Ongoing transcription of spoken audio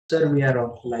Sir, we are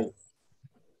on live.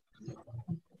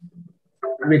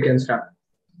 We can start.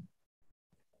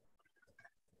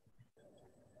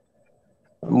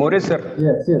 More, sir.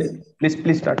 Yes.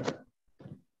 Please start.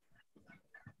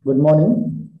 Good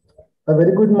morning. A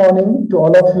very good morning to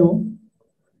all of you,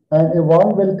 and a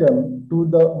warm welcome to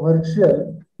the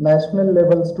virtual national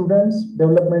level students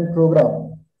development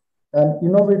program, an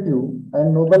innovative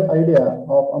and noble idea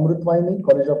of Amrutwaini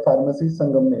College of Pharmacy,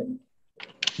 Sangamner,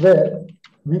 where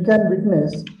we can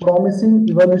witness promising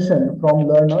evolution from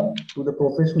learner to the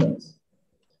professionals.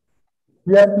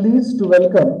 We are pleased to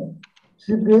welcome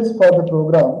Chief Guest for the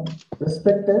program,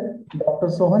 respected Dr.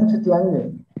 Sohan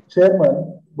Chitlange,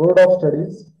 Chairman, Board of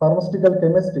Studies, Pharmaceutical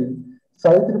Chemistry,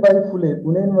 Savitribai Phule,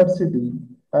 Pune University,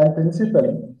 and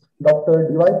Principal, Dr.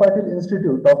 D.Y. Patil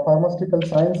Institute of Pharmaceutical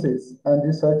Sciences and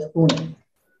Research, Pune.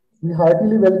 We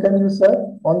heartily welcome you, sir,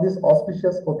 on this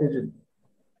auspicious occasion.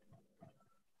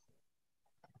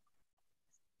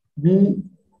 We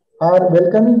are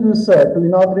welcoming you, sir, to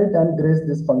inaugurate and grace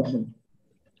this function.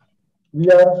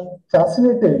 We are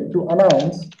fascinated to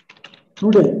announce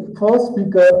today first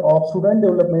speaker of Student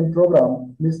Development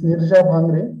Program, Ms. Neerja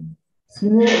Bhangre,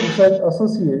 Senior Research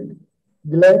Associate,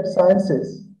 Gilead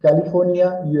Sciences,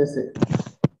 California, USA.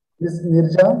 Ms.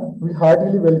 Neerja, we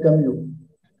heartily welcome you.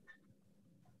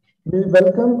 We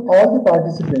welcome all the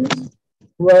participants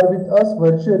who are with us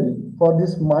virtually for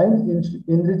this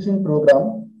mind-enriching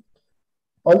program.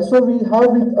 Also, we have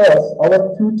with us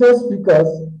our future speakers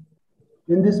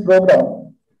in this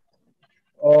program,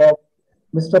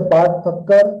 Mr. Parth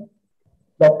Thakkar,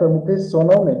 Dr. Mukesh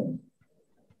Sonawne,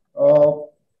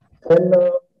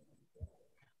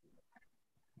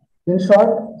 in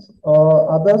short,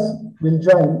 others will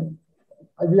join.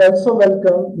 We also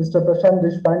welcome Mr. Prashant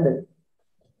Deshpande,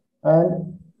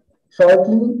 and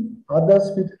shortly other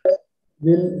speakers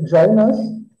will join us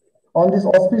on this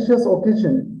auspicious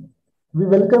occasion. We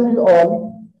welcome you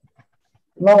all.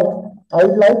 Now, I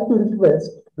would like to request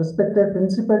respected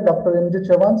Principal Dr. M.J.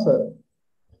 Chavan, sir,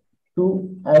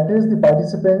 to address the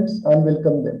participants and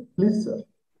welcome them. Please, sir.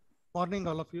 Morning,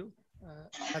 all of you.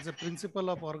 As a principal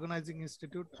of Organizing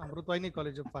Institute, Amrutwaini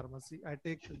College of Pharmacy, I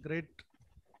take great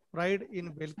pride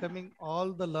in welcoming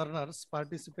all the learners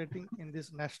participating in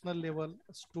this national level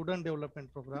student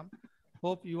development program.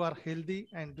 Hope you are healthy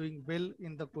and doing well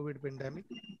in the COVID pandemic.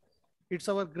 It's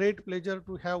our great pleasure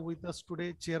to have with us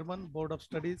today Chairman, Board of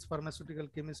Studies, Pharmaceutical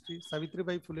Chemistry,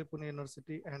 Savitribai Phule, Pune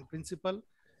University, and Principal,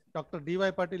 Dr. D.Y.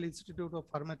 Patil Institute of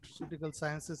Pharmaceutical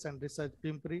Sciences and Research,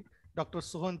 Pimpri, Dr.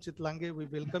 Sohan Chitlange. We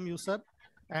welcome you, sir,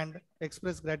 and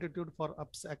express gratitude for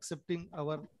accepting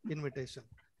our invitation.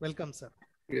 Welcome, sir.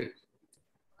 Yes.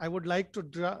 I would like to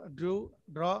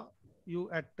draw your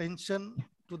attention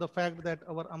to the fact that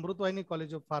our Amrutwaini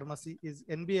College of Pharmacy is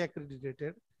NBA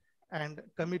accredited and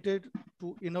committed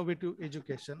to innovative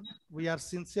education. We are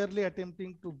sincerely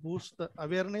attempting to boost the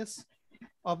awareness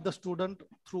of the student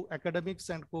through academics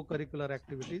and co-curricular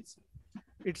activities.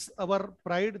 It's our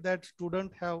pride that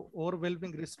students have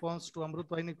overwhelming response to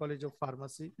Amrutwaini College of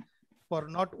Pharmacy for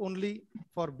not only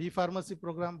for B Pharmacy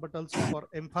program, but also for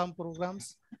M.Pharm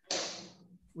programs.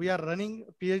 We are running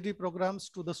PhD programs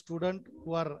to the student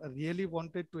who are really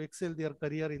wanted to excel their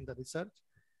career in the research.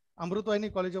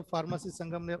 Amrutwaini College of Pharmacy,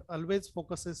 Sangamner always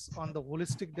focuses on the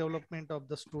holistic development of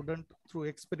the student through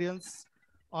experience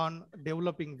on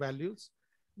developing values,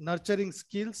 nurturing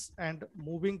skills, and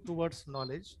moving towards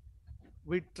knowledge.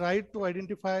 We tried to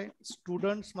identify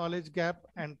students' knowledge gap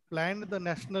and planned the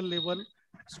national level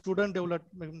student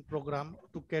development program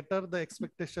to cater the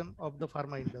expectation of the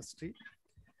pharma industry.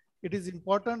 It is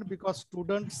important because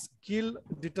students' skill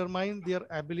determine their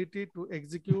ability to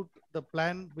execute the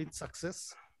plan with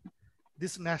success.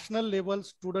 This national level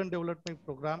student development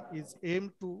program is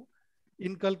aimed to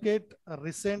inculcate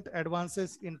recent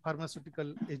advances in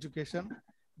pharmaceutical education.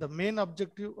 The main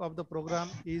objective of the program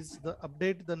is to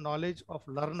update the knowledge of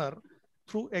learner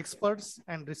through experts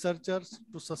and researchers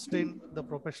to sustain the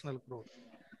professional growth.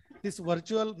 This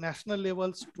virtual national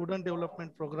level student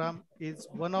development program is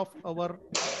one of our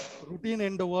routine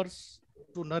endeavors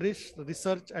to nourish the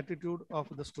research attitude of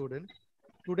the student.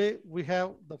 Today, we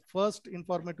have the first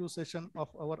informative session of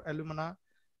our alumna,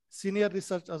 Senior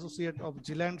Research Associate of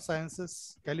Gilead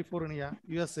Sciences, California,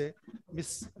 USA,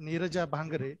 Ms. Neerja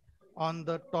Bhangre, on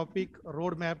the topic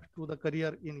Roadmap to the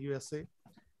Career in USA.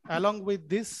 Along with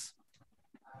this,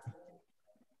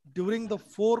 during the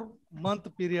 4-month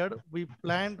period, we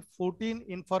planned 14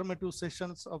 informative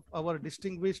sessions of our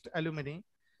distinguished alumni,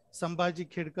 Sambhaji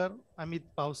Khedkar, Amit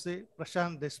Pause,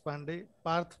 Prashant Deshpande,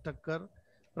 Parth Thakkar,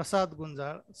 Prasad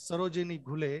Gunjar, Sarojini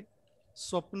Ghule,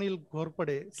 Swapnil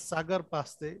Ghorpade, Sagar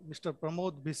Paste, Mr.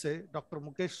 Pramod Bhise, Dr.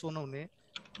 Mukesh Sonavne,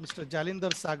 Mr.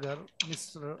 Jalinder Sagar,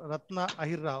 Mr. Ratna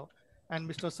Ahirrao, and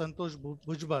Mr. Santosh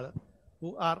Bhujbal,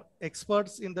 who are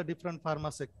experts in the different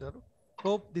pharma sector.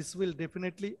 Hope this will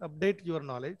definitely update your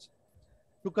knowledge.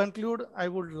 To conclude, I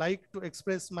would like to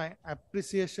express my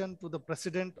appreciation to the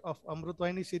President of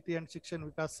Amrutwaini Shiti and Shikshan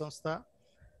Vikas Sanstha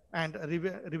and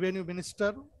Revenue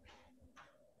Minister,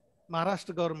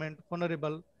 Maharashtra Government,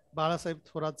 Honorable Balasaheb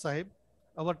Thorat Sahib,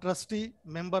 our trustee,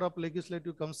 Member of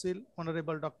Legislative Council,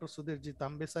 Honorable Dr. Sudhirji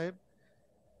Tambe Sahib,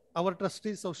 our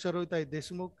trustee, Sharoitai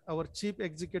Deshmukh, our Chief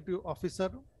Executive Officer,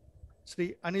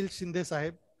 Shri Anil Shinde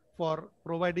Sahib, for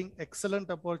providing excellent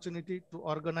opportunity to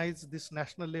organize this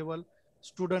national level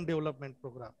student development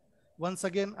program. Once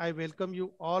again, I welcome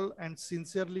you all and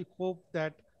sincerely hope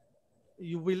that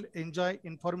you will enjoy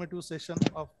informative session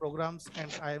of programs,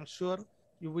 and I am sure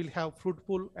you will have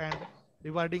fruitful and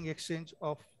rewarding exchange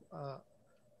of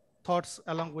thoughts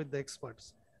along with the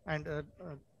experts. And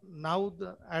now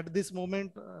at this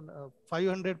moment,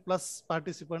 500 plus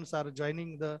participants are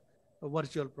joining the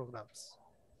virtual programs.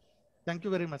 Thank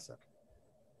you very much, sir.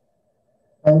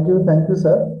 Thank you,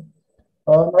 sir.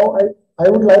 Now I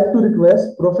would like to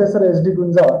request Professor S.D.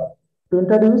 Gunja to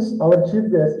introduce our chief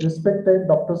guest, respected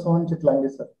Dr. Sohan Chitlange,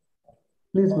 sir.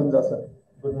 Please, Gunja, sir.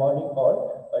 Good morning,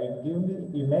 all. It gives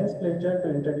me immense pleasure to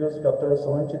introduce Dr.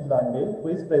 Sohan Chitlange, who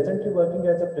is presently working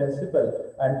as a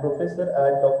principal and professor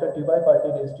at Dr. D.Y.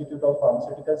 Patil Institute of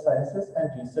Pharmaceutical Sciences and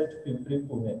Research, Pimpri,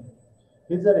 Pune.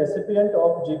 He is a recipient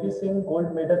of J.P. Singh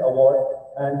Gold Medal Award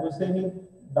and Hussaini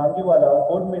Dangiwala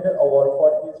Gold Medal Award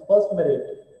for his first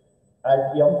merit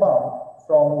at YumPharm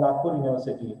from Nagpur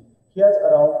University. He has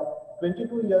around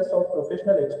 22 years of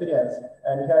professional experience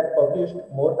and he had published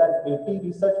more than 80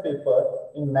 research papers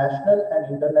in national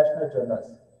and international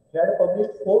journals. He had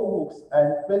published 4 books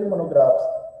and 12 monographs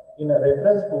in a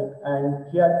reference book, and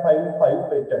he had filed 5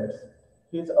 patents.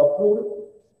 He is approved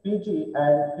PG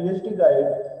and PhD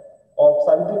guide of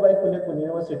Savitribai Phule Pune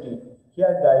University. He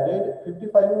had guided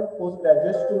 55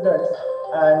 postgraduate students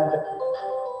and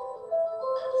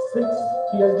 6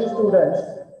 PhD students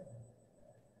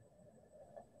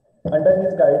under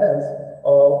his guidance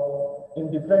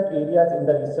in different areas in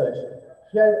the research.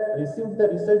 He had received the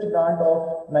research grant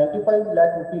of 95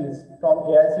 lakh rupees from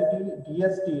AICT,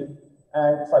 DST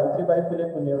and Savitribai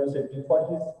Phule Pune University for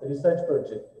his research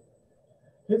project.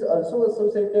 He is also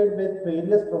associated with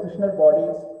various professional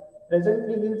bodies.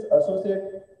 Presently, he is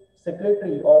Associate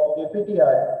Secretary of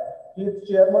APTI. He is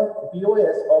Chairman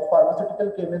BOS of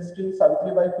Pharmaceutical Chemistry,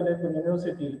 Savitribai Phule Pune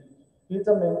University. He is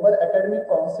a member Academic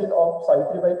Council of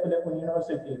Savitribai Phule Pune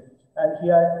University, and he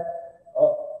had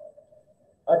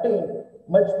attained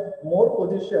much more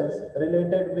positions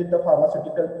related with the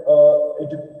pharmaceutical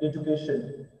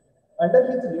education. Under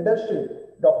his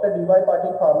leadership, Dr. D.Y.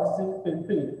 Patil Pharmacy,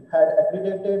 Pimpri had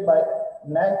accredited by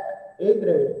NAC A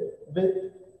grade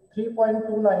with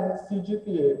 3.29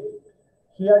 CGPA.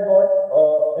 He had got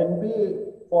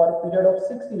MBA for a period of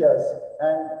 6 years,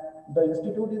 and the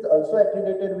institute is also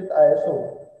accredited with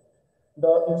ISO.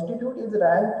 The institute is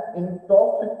ranked in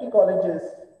top 50 colleges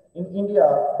in India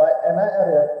by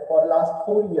NIRF for last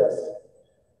 4 years.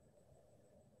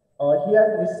 He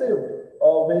had received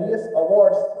various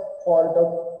awards for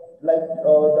the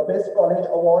Best College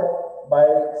Award by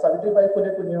Savitribai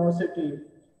Phule Pune University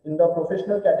in the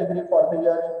professional category for the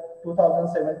year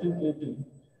 2017-18.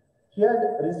 He had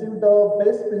received the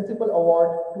Best Principal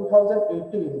Award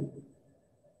 2018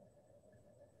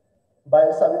 by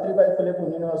Savitribai Phule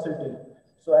Pune University.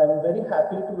 So I am very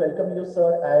happy to welcome you,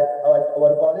 sir, at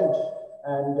our college.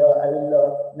 And I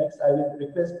will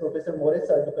request Professor More,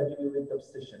 sir, to continue with the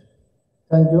session.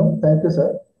 Thank you,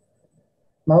 sir.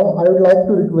 Now I would like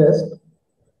to request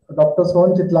Dr.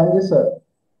 Sohan Chitlange, sir,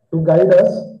 to guide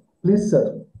us. Please,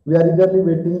 sir, we are eagerly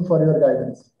waiting for your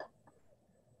guidance.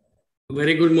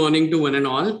 Very good morning to one and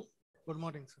all. Good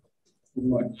morning, sir. Good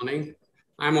morning. Good morning.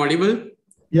 I'm audible?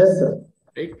 Yes, sir.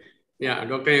 Right. Yeah,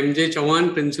 Dr. M.J.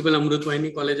 Chauhan, Principal,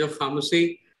 Amrutwaini College of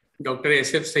Pharmacy, Dr.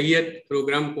 S.F. Sayyed,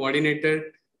 Program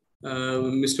Coordinator,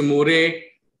 Mr. More,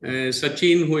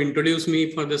 Sachin, who introduced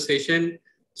me for the session,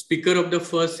 Speaker of the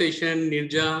first session,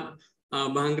 Neerja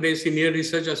Bhangre, Senior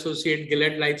Research Associate,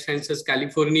 Gilead Life Sciences,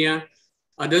 California,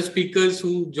 other speakers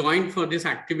who joined for this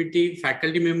activity,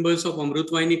 faculty members of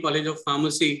Amrutwaini College of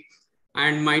Pharmacy,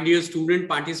 and my dear student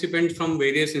participants from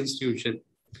various institutions.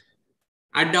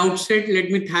 At the outset, let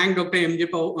me thank Dr. M.J.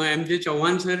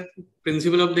 Chauhan, sir,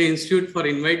 Principal of the Institute, for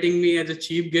inviting me as a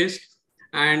chief guest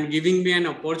and giving me an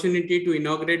opportunity to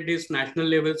inaugurate this national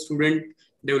level student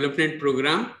development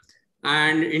program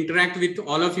and interact with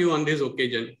all of you on this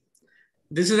occasion.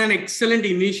 This is an excellent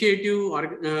initiative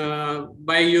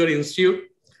by your institute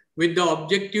with the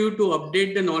objective to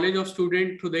update the knowledge of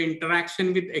students through the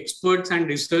interaction with experts and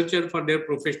researchers for their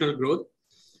professional growth.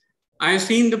 I have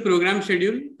seen the program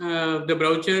schedule, the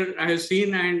brochure I have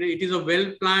seen, and it is a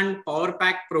well-planned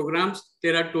power-packed programs.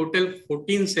 There are total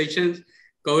 14 sessions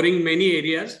covering many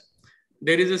areas.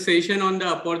 There is a session on the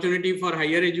opportunity for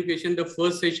higher education, the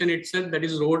first session itself, that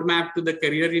is roadmap to the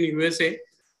career in USA.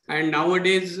 And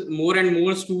nowadays, more and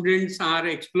more students are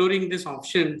exploring this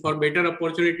option for better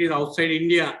opportunities outside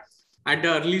India at the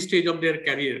early stage of their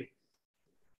career.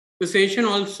 The schedule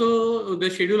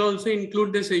also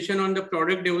includes the session on the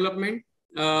product development,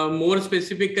 more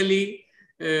specifically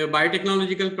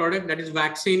biotechnological product, that is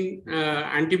vaccine,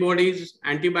 antibodies,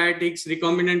 antibiotics,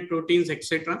 recombinant proteins,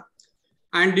 etc.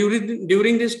 And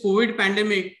during this COVID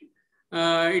pandemic,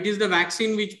 it is the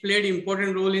vaccine which played an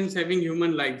important role in saving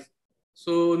human life.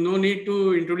 So no need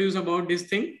to introduce about this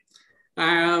thing.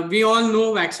 We all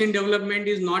know vaccine development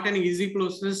is not an easy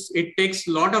process. It takes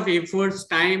a lot of efforts,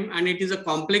 time, and it is a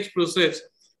complex process.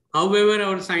 However,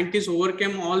 our scientists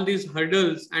overcame all these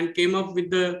hurdles and came up with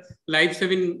the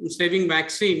life-saving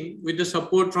vaccine with the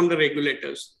support from the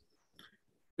regulators.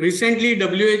 Recently,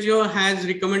 WHO has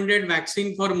recommended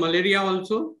vaccine for malaria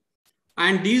also.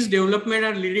 And these developments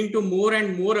are leading to more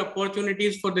and more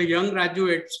opportunities for the young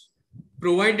graduates,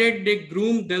 provided they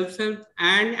groom themselves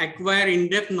and acquire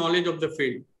in-depth knowledge of the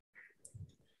field.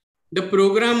 The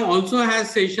program also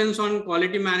has sessions on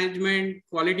quality management,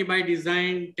 quality by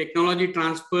design, technology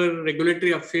transfer,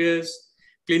 regulatory affairs,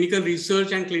 clinical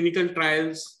research and clinical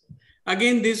trials.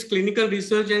 Again, this clinical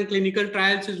research and clinical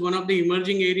trials is one of the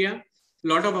emerging area. A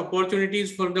lot of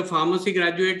opportunities for the pharmacy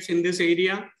graduates in this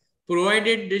area,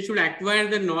 provided they should acquire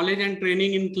the knowledge and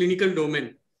training in clinical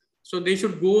domain. So they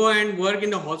should go and work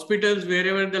in the hospitals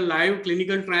wherever the live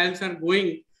clinical trials are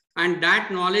going, and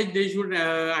that knowledge they should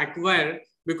acquire,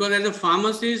 because as a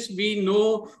pharmacist, we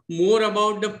know more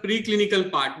about the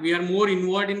preclinical part. We are more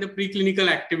involved in the preclinical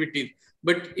activities.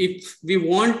 But if we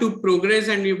want to progress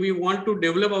and if we want to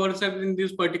develop ourselves in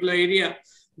this particular area,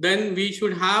 then we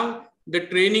should have the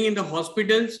training in the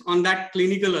hospitals on that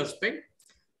clinical aspect.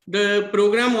 The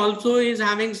program also is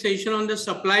having session on the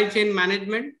supply chain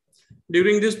management.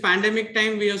 During this pandemic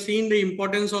time, we have seen the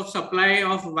importance of supply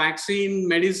of vaccine,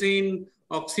 medicine,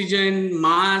 oxygen,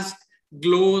 mask,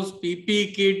 gloves,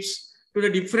 PPE kits to the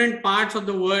different parts of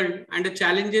the world, and the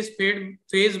challenges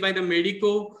faced by the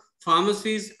medico,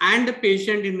 pharmacies, and the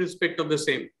patient in respect of the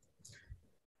same.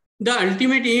 The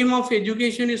ultimate aim of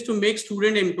education is to make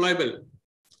student employable,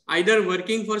 either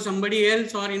working for somebody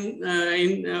else or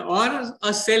or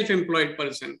a self-employed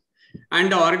person.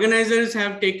 And the organizers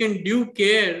have taken due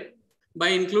care by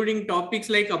including topics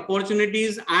like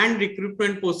opportunities and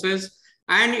recruitment process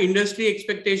and industry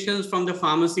expectations from the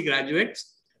pharmacy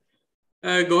graduates.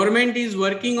 Government is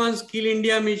working on Skill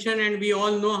India mission, and we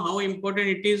all know how important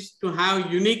it is to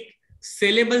have unique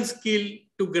sellable skill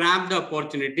to grab the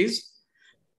opportunities.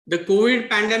 The COVID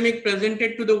pandemic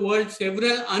presented to the world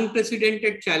several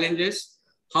unprecedented challenges.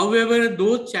 However,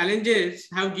 those challenges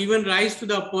have given rise to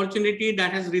the opportunity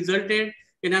that has resulted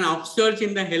in an upsurge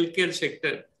in the healthcare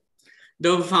sector.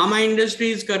 The pharma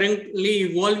industry is currently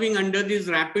evolving under these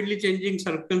rapidly changing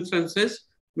circumstances,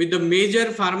 with the major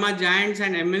pharma giants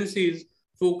and MNCs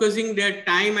focusing their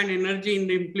time and energy in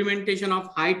the implementation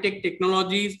of high-tech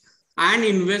technologies and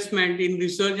investment in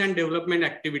research and development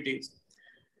activities.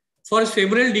 For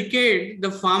several decades, the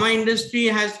pharma industry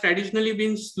has traditionally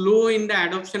been slow in the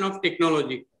adoption of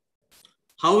technology.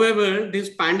 However,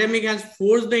 this pandemic has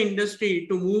forced the industry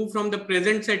to move from the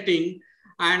present setting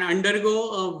and undergo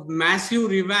a massive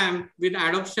revamp with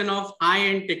adoption of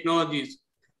high-end technologies.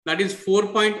 That is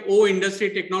 4.0 industry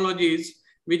technologies,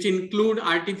 which include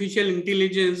artificial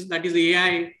intelligence, that is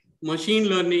AI, machine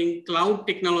learning, cloud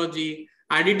technology,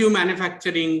 additive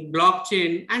manufacturing,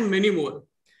 blockchain, and many more.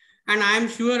 And I am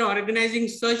sure organizing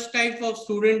such type of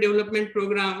student development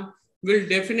program will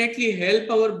definitely help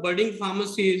our budding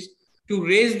pharmacies to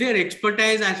raise their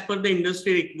expertise as per the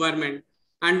industry requirement,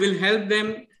 and will help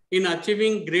them in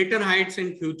achieving greater heights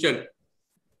in future.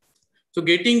 So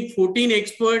getting 14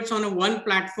 experts on one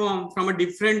platform from a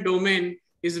different domain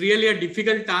is really a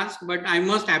difficult task, but I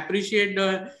must appreciate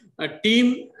the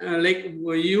team like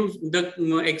you,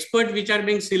 the experts which are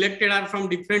being selected are from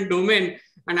different domain.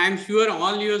 And I'm sure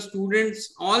all your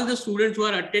students, all the students who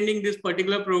are attending this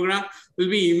particular program will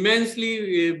be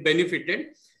immensely benefited.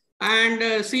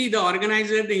 And see, the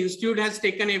organizer, the institute has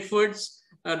taken efforts.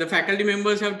 The faculty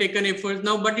members have taken efforts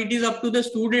now, but it is up to the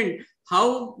student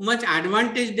how much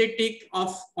advantage they take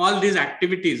of all these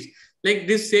activities. Like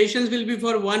these sessions will be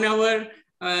for 1 hour,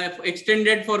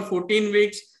 extended for 14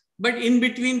 weeks. But in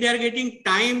between, they are getting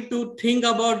time to think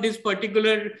about this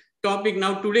particular topic.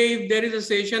 Now, today, if there is a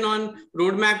session on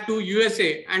roadmap to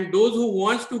USA, and those who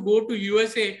wants to go to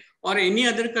USA or any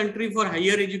other country for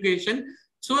higher education,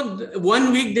 so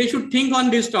 1 week they should think on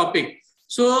this topic.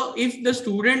 So if the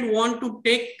student want to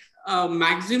take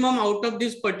maximum out of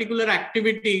this particular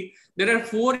activity, there are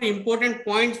 4 important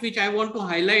points which I want to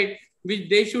highlight, which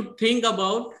they should think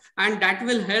about, and that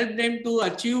will help them to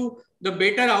achieve the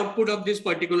better output of this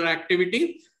particular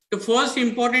activity. The first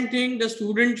important thing the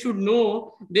student should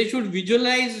know, they should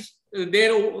visualize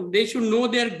they should know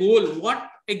their goal, what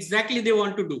exactly they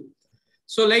want to do.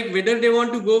 So like whether they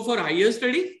want to go for higher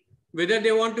study, whether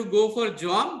they want to go for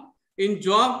job, in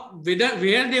job,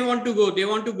 where they want to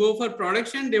go for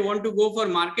production, they want to go for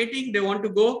marketing, they want to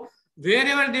go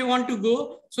wherever they want to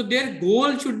go. So their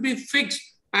goal should be fixed,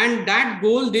 and that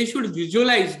goal they should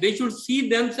visualize, they should see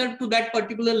themselves to that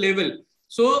particular level.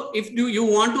 So if you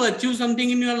want to achieve something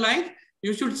in your life,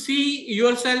 you should see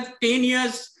yourself 10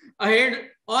 years ahead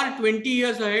or 20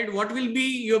 years ahead, what will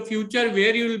be your future,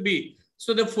 where you will be.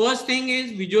 So the first thing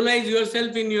is visualize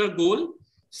yourself in your goal.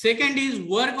 Second is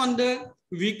work on the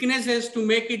weaknesses to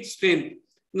make it strength.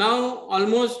 Now,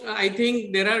 almost, I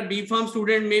think there are B.Pharm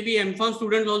students, maybe M.Pharm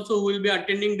students also who will be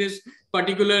attending this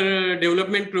particular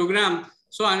development program.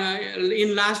 So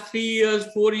in last 3 years,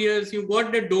 4 years, you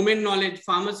got the domain knowledge,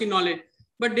 pharmacy knowledge,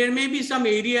 but there may be some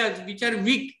areas which are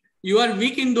weak. You are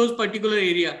weak in those particular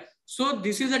areas. So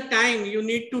this is a time you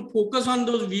need to focus on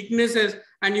those weaknesses,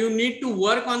 and you need to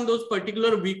work on those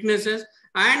particular weaknesses,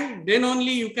 and then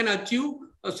only you can achieve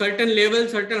a certain level,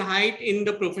 certain height in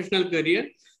the professional career.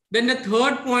 Then the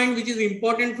third point, which is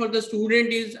important for the student,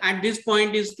 is at this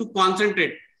point is to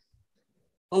concentrate.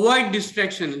 Avoid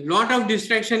distraction. Lot of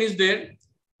distraction is there.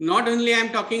 Not only I'm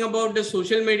talking about the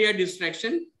social media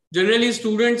distraction. Generally,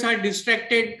 students are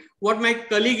distracted. What my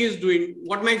colleague is doing,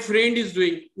 what my friend is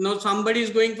doing. Now somebody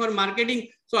is going for marketing,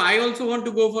 so I also want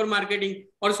to go for marketing.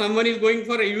 Or someone is going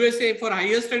for a USA for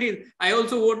higher studies, I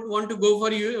also want to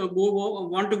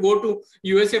go to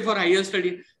USA for higher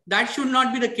studies. That should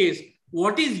not be the case.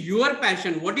 What is your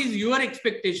passion? What is your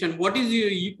expectation? What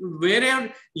is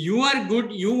wherever you are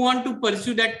good, you want to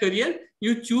pursue that career,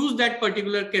 you choose that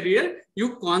particular career,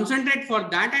 you concentrate for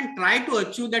that and try to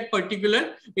achieve that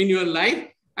particular in your life.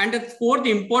 And the fourth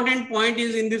important point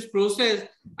is, in this process,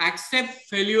 accept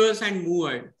failures and move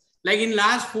ahead. Like in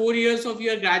last 4 years of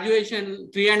your graduation,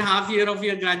 3.5 years of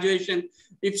your graduation,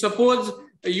 if suppose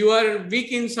you are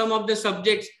weak in some of the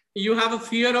subjects, you have a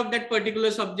fear of that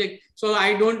particular subject. So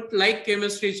I don't like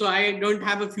chemistry, so I don't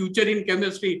have a future in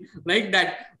chemistry, like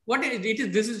that. What it is,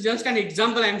 this is just an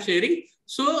example I'm sharing.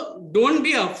 So don't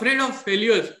be afraid of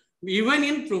failures. Even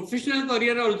in professional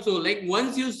career also, like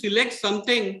once you select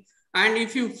something, and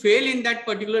if you fail in that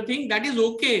particular thing, that is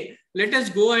okay. Let us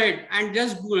go ahead and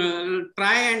just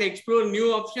try and explore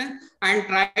new options and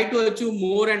try to achieve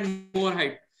more and more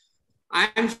height. I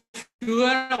am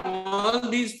sure all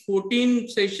these 14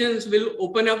 sessions will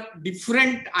open up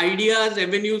different ideas,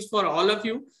 avenues for all of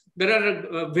you. There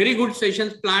are very good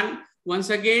sessions planned.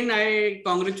 Once again, I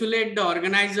congratulate the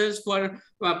organizers for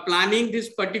planning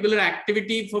this particular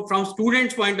activity from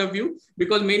students' point of view,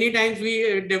 because many times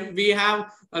we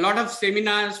have a lot of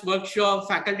seminars, workshops,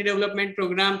 faculty development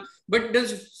program, but the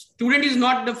student is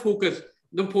not the focus.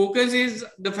 The focus is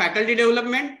the faculty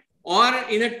development, or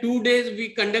in a 2 days,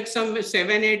 we conduct some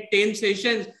 7, 8, 10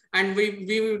 sessions, and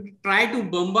we try to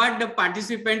bombard the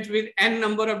participants with n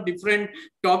number of different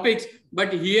topics.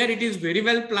 But here it is very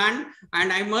well planned,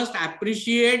 and I must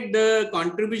appreciate the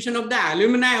contribution of the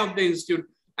alumni of the institute.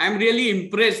 I'm really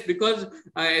impressed, because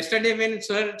yesterday when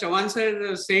Chavan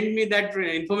sir sent me that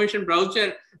information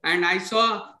brochure, and I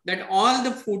saw that all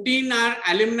the 14 are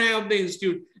alumni of the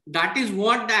institute. That is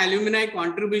what the alumni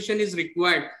contribution is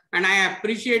required. And I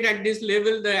appreciate at this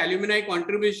level the alumni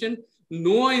contribution.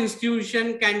 No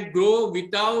institution can grow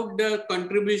without the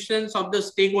contributions of the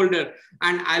stakeholder.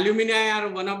 And alumni are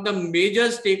one of the major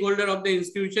stakeholders of the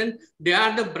institution. They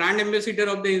are the brand ambassador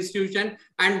of the institution,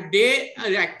 and they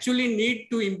actually need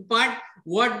to impart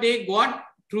what they got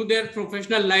through their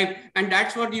professional life. And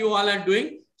that's what you all are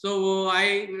doing. So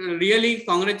I really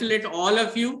congratulate all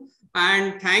of you,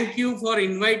 and thank you for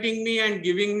inviting me and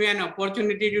giving me an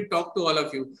opportunity to talk to all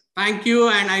of you. Thank you,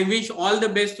 and I wish all the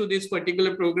best to this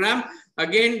particular program.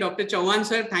 Again, Dr. Chavan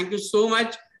sir, thank you so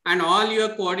much, and all your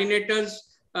coordinators,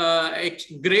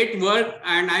 great work,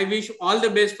 and I wish all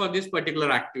the best for this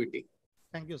particular activity.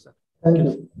 Thank you, sir. Thank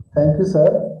you. Thank you,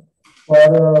 sir,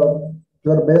 for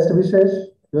your best wishes,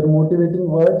 your motivating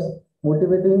words,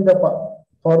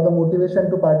 for the motivation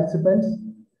to participants.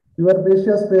 Your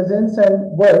precious presence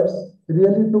and words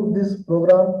really took this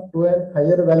program to a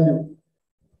higher value.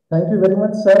 Thank you very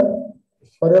much, sir,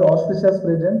 for your auspicious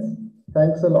presence.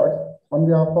 Thanks a lot on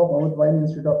behalf of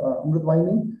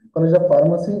Amrutwaini College of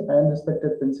Pharmacy and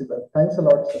respected principal. Thanks a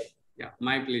lot, sir. Yeah,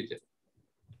 my pleasure.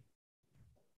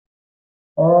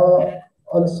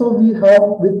 Also, we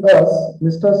have with us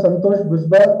Mr. Santosh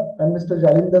Bhujbal and Mr.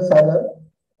 Jalinder Sagar.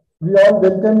 We all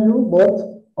welcome you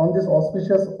both on this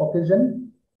auspicious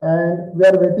occasion, and we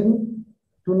are waiting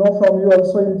to know from you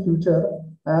also in future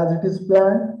as it is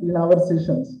planned in our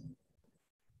sessions.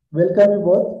 Welcome you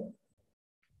both.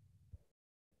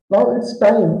 Now it's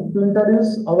time to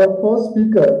introduce our first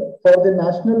speaker for the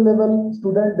national level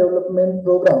student development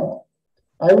program.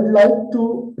 I would like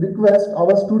to request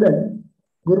our student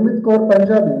Gurmeet Kaur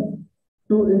Punjabi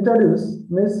to introduce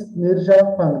Ms.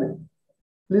 Neerja Bhangre.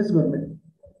 Please, Gurmeet.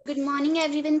 Good morning,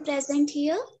 everyone present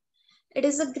here. It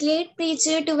is a great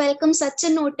pleasure to welcome such a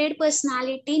noted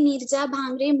personality, Neerja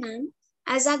Bhangre ma'am,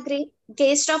 as our great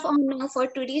guest of honor for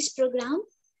today's program.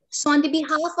 So on the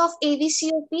behalf of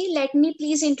AVCOP, let me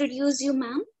please introduce you,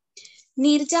 ma'am.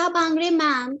 Neerja Bhangre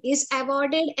ma'am is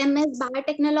awarded MS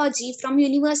Biotechnology from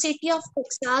University of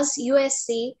Texas,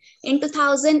 USA in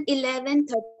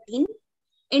 2011-13.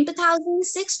 In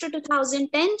 2006 to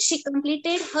 2010, she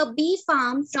completed her B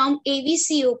Pharm from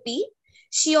AVCOP.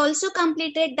 She also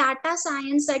completed data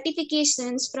science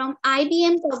certifications from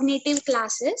IBM Cognitive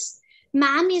Classes.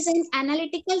 Ma'am is an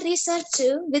analytical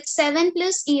researcher with 7+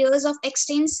 years of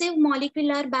extensive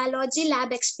molecular biology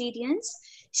lab experience.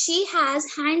 She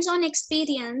has hands-on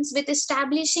experience with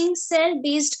establishing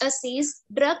cell-based assays,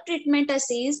 drug treatment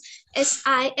assays,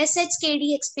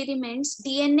 SHKD experiments,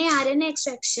 DNA RNA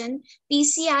extraction,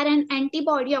 PCR and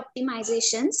antibody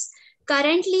optimizations.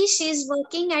 Currently, she is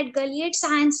working at Gilead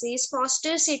Sciences,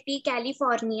 Foster City,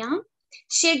 California.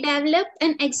 She developed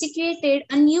and executed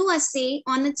a new assay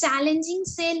on a challenging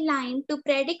cell line to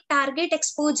predict target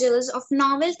exposures of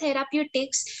novel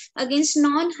therapeutics against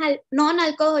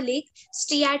non-alcoholic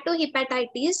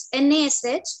steatohepatitis,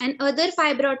 NASH, and other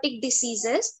fibrotic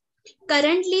diseases.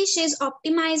 Currently, she is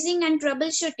optimizing and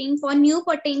troubleshooting for new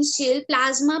potential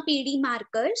plasma PD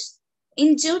markers.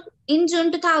 In June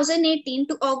 2018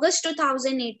 to August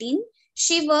 2018,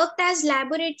 she worked as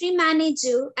laboratory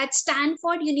manager at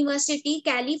Stanford University,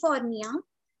 California.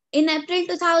 In April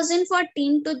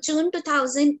 2014 to June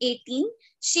 2018,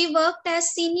 she worked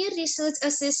as senior research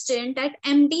assistant at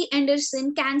MD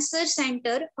Anderson Cancer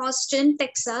Center, Houston,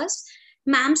 Texas.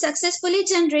 Ma'am successfully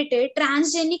generated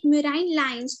transgenic murine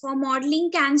lines for modeling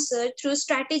cancer through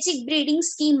strategic breeding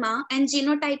schema and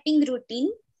genotyping routine.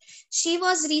 She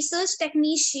was research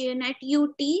technician at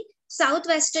UT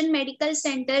Southwestern Medical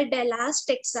Center, Dallas,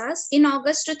 Texas in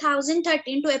August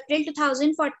 2013 to April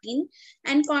 2014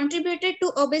 and contributed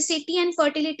to obesity and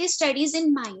fertility studies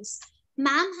in mice.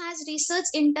 Ma'am has research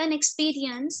intern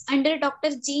experience under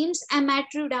Dr. James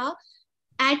Amatruda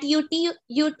at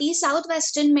UT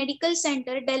Southwestern Medical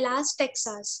Center, Dallas,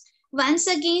 Texas. Once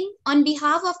again, on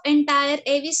behalf of entire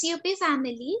AVCOP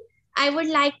family, I would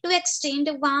like to extend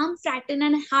a warm,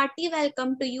 fraternal and hearty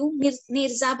welcome to you,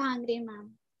 Neerja Bhangre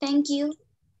ma'am. Thank you.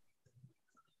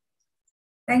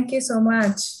 Thank you so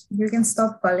much. You can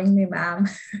stop calling me ma'am.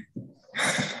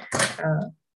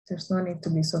 There's no need to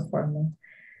be so formal.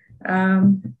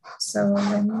 So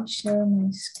let me share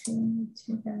my screen with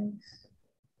you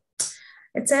guys.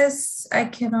 It says I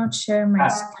cannot share my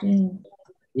screen.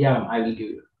 Yeah, I will give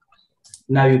you.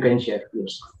 Now you can share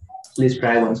yours. Please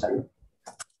try once again.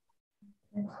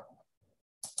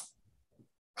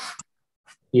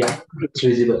 Yeah, it's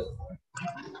visible.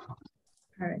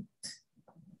 All right.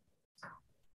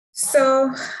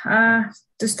 So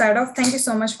to start off, thank you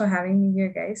so much for having me here,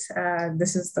 guys.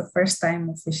 This is the first time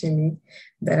officially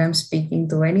that I'm speaking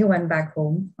to anyone back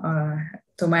home,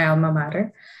 to my alma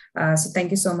mater. So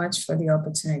thank you so much for the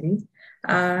opportunity.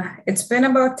 It's been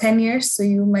about 10 years, so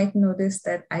you might notice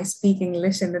that I speak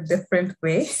English in a different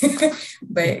way,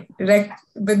 but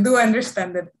do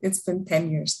understand that it's been 10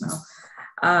 years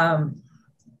now.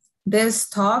 This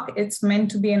talk, it's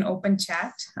meant to be an open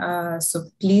chat,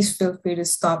 so please feel free to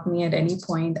stop me at any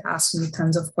point, ask me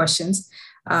tons of questions.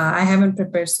 I haven't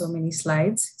prepared so many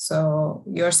slides, so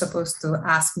you're supposed to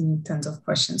ask me tons of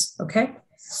questions, okay?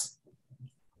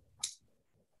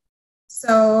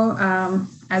 So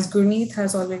as Gurneet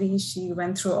has already, she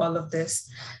went through all of this.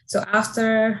 So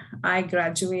after I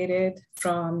graduated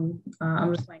from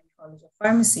Amrutwaini College of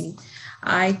Pharmacy,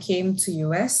 I came to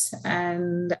US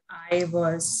and I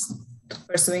was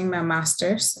pursuing my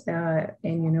master's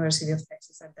in University of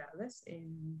Texas at Dallas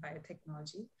in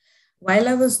biotechnology. While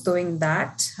I was doing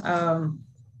that,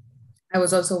 I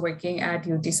was also working at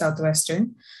UT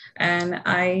Southwestern, and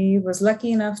I was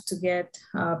lucky enough to get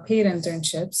paid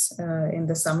internships in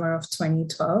the summer of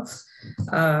 2012.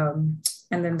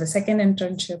 And then the second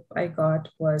internship I got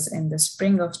was in the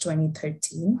spring of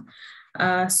 2013.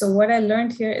 So what I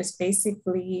learned here is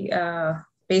basically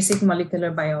basic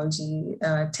molecular biology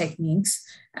techniques.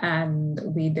 And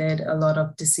we did a lot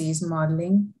of disease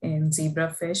modeling in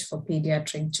zebrafish for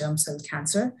pediatric germ cell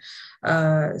cancer.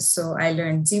 So I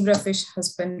learned zebrafish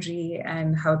husbandry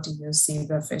and how to use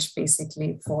zebrafish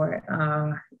basically for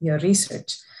your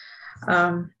research.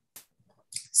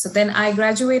 So then I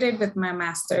graduated with my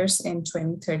master's in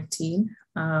 2013,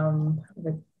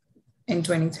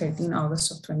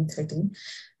 August of 2013.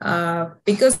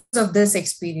 Because of this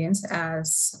experience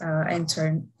as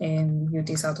intern in UT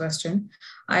Southwestern,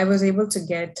 I was able to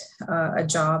get a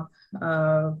job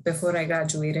before I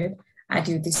graduated at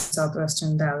UT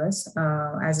Southwestern Dallas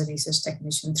as a research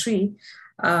technician 3.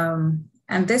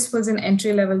 And this was an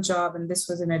entry-level job, and this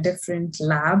was in a different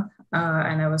lab,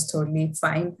 and I was totally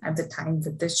fine at the time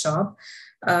with this job.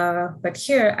 But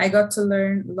here I got to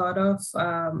learn a lot of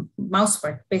mouse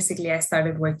work. Basically, I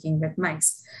started working with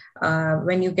mice.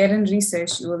 When you get in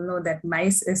research, you will know that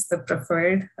mice is the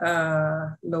preferred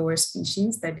lower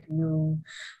species that you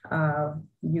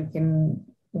can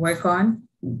work on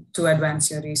to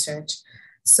advance your research.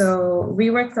 So we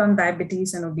worked on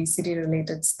diabetes and obesity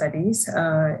related studies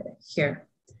here.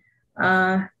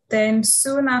 Then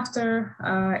soon after,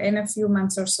 in a few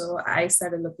months or so, I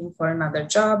started looking for another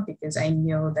job because I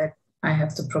knew that I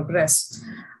have to progress.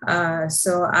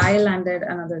 So I landed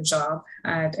another job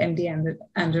at MD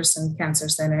Anderson Cancer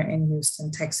Center in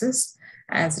Houston, Texas,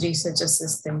 as research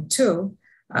assistant 2.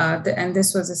 And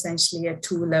this was essentially a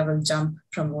 2-level jump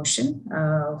promotion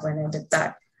when I did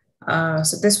that.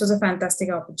 So this was a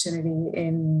fantastic opportunity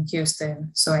in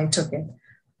Houston, so I took it.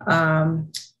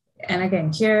 And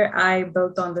again, here I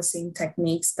built on the same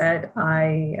techniques that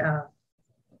I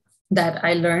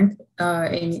learned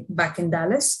back in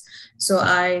Dallas. So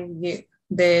I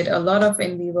did a lot of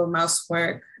in vivo mouse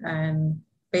work, and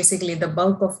basically the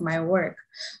bulk of my work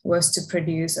was to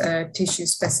produce a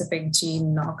tissue-specific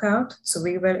gene knockout. So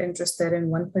we were interested in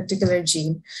one particular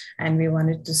gene, and we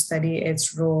wanted to study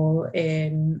its role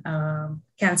in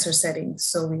cancer settings.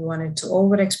 So we wanted to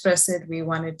overexpress it, we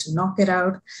wanted to knock it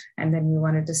out, and then we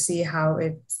wanted to see how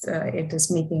it is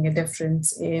making a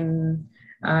difference in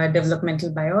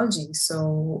developmental biology.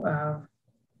 So,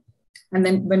 and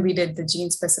then when we did the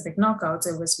gene-specific knockouts,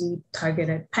 we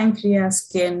targeted pancreas,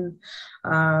 skin,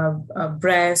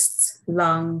 breasts,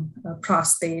 lung,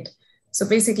 prostate. So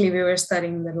basically, we were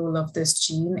studying the role of this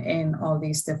gene in all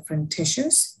these different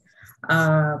tissues.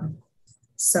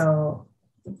 So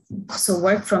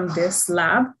work from this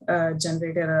lab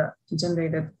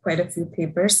generated quite a few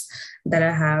papers that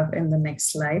I have in the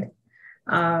next slide.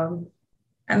 And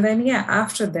then, yeah,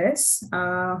 after this,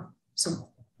 so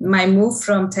my move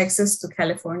from Texas to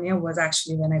California was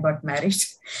actually when I got married,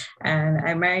 and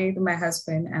I married my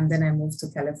husband, and then I moved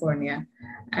to California.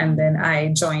 And then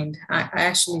I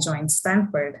actually joined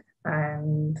Stanford.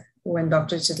 And when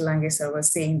Dr. Chitlange sir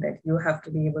was saying that you have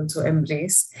to be able to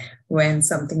embrace when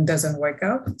something doesn't work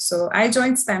out. So I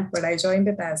joined Stanford. I joined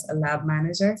it as a lab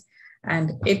manager,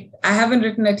 and I haven't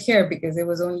written it here because it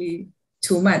was only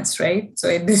 2 months, right? So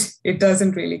it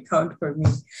doesn't really count for me.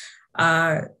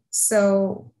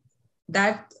 So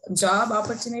that job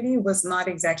opportunity was not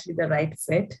exactly the right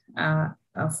fit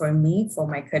for me, for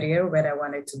my career, where I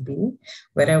wanted to be,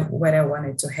 where I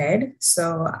wanted to head.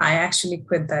 So I actually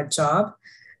quit that job,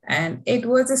 and it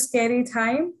was a scary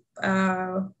time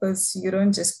because you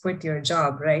don't just quit your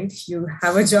job, right? You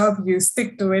have a job, you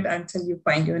stick to it until you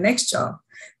find your next job.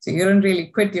 So you don't really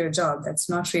quit your job. That's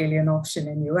not really an option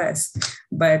in US.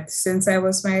 But since I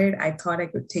was married, I thought I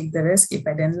could take the risk. If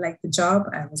I didn't like the job,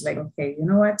 I was like, okay, you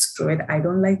know what, screw it. I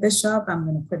don't like this job. I'm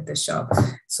going to quit this job.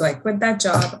 So I quit that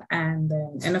job. And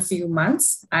then in a few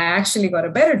months, I actually got a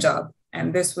better job.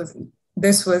 And this was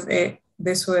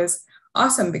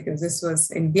awesome because this was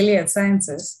in Gilead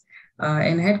Sciences.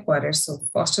 In headquarters. So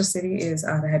Foster City is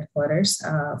our headquarters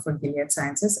for Gilead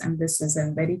Sciences, and this is a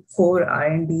very core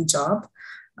R&D job.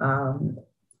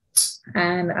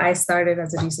 And I started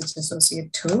as a research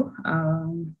associate too,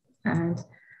 and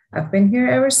I've been here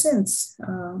ever since.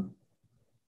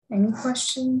 Any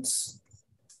questions?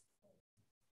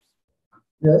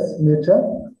 Yes,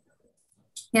 Neerja?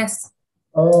 Yes.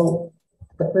 The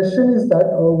question is that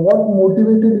what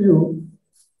motivated you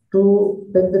to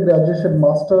take the graduation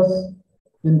master's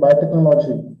in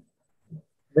biotechnology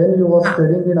when you were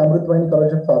studying in Amrutwani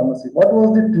College of Pharmacy? What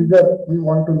was the trigger we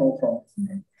want to know from?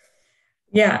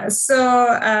 Yeah, so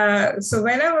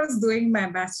when I was doing my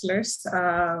bachelor's,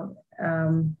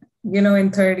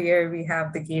 in third year we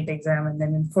have the GATE exam, and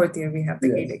then in fourth year we have the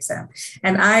GATE exam.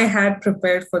 And I had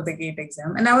prepared for the GATE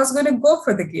exam, and I was going to go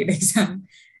for the GATE exam.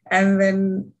 And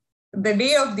then the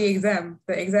day of the exam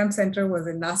center was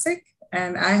in Nasik,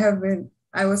 and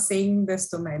I was saying this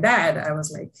to my dad. I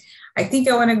was like, I think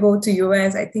I want to go to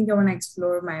US. I think I want to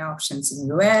explore my options in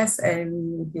US.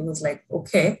 And he was like,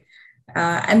 okay.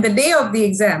 And the day of the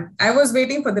exam, I was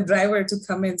waiting for the driver to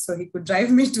come in so he could drive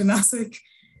me to Nasik.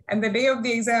 And the day of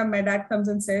the exam, my dad comes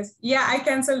and says, yeah, I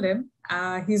canceled him.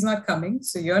 He's not coming,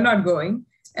 so you're not going.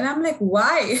 And I'm like,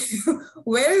 why?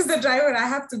 Where is the driver? I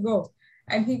have to go.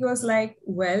 And he goes like,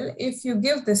 well, if you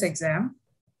give this exam,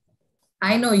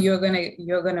 I know you're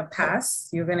gonna pass,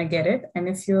 you're gonna get it. And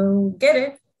if you get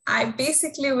it, I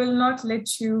basically will not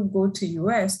let you go to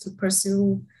US to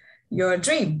pursue your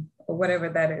dream or whatever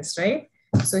that is, right?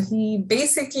 So he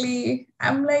basically,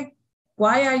 I'm like,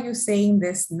 why are you saying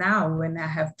this now when I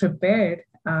have prepared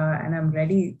and I'm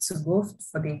ready to go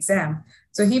for the exam?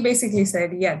 So he basically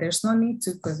said, yeah, there's no need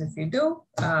to, because if you do,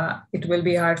 it will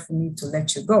be hard for me to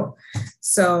let you go.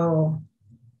 So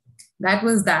that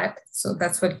was that. So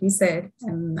that's what he said.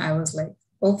 And I was like,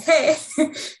 okay,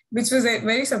 which was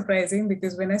very surprising,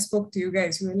 because when I spoke to you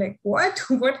guys, you were like, what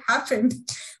happened?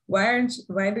 Why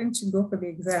didn't you go for the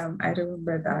exam? I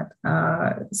remember that.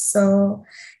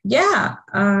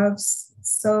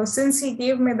 So since he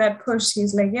gave me that push,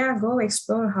 he's like, yeah, go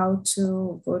explore how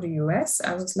to go to US.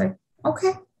 I was like,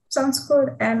 okay, sounds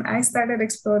good. And I started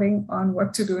exploring on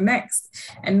what to do next.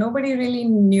 And nobody really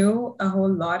knew a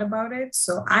whole lot about it.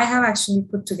 So I have actually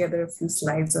put together a few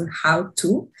slides on how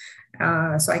to,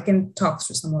 so I can talk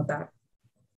through some of that.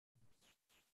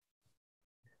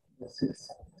 Yes.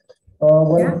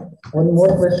 One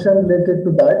more question related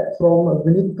to that from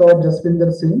Vinit Kaur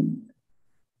Jasvinder Singh.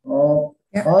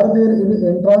 Are there any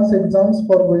entrance exams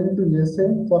for going to USA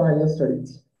for higher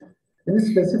studies? Any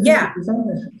specific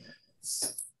examination?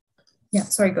 Yeah,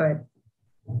 sorry, go ahead.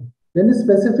 Any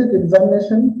specific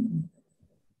examination?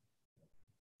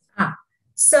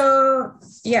 So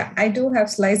yeah, I do have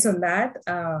slides on that.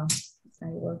 I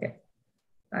will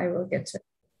get to it.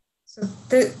 So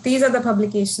these are the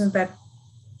publications that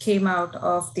came out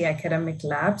of the academic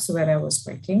labs where I was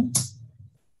working.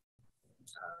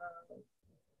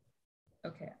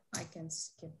 Okay, I can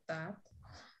skip that.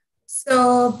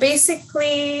 So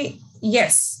basically,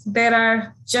 yes, there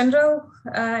are general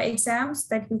exams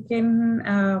that you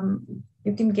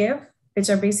can give, which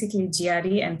are basically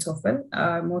GRE and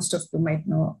TOEFL. Most of you might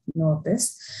know of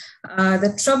this.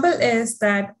 The trouble is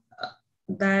that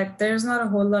there's not a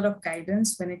whole lot of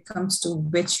guidance when it comes to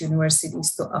which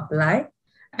universities to apply.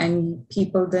 And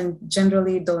people then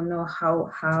generally don't know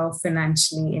how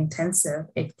financially intensive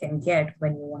it can get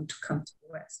when you want to come to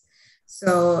the US.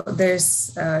 So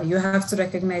there's you have to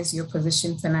recognize your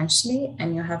position financially,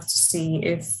 and you have to see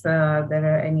if there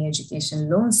are any education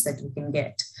loans that you can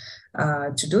get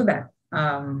to do that.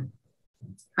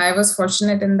 I was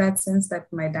fortunate in that sense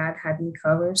that my dad had me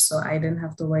covered, so I didn't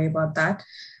have to worry about that.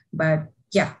 But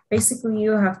yeah, basically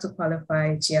you have to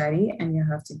qualify GRE and you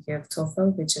have to give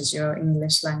TOEFL, which is your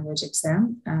English language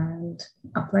exam, and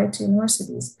apply to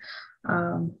universities.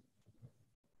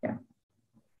 Yeah.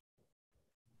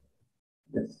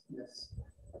 Yes.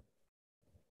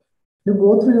 You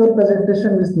go through your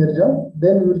presentation, Ms. Neerja,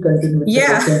 then we will continue with the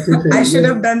questions. I should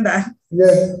have done that.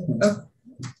 Yes.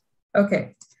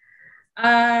 Okay.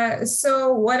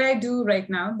 So what I do right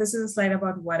now, this is a slide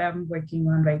about what I'm working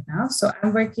on right now. So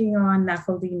I'm working on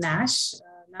NAFLD-NASH.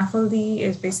 NAFLD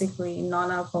is basically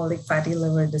non-alcoholic fatty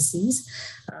liver disease,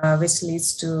 which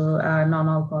leads to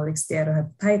non-alcoholic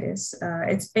steatohepatitis.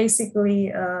 It's basically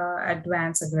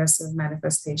advanced aggressive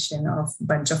manifestation of a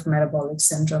bunch of metabolic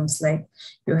syndromes, like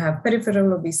you have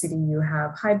peripheral obesity, you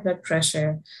have high blood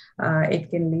pressure. It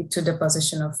can lead to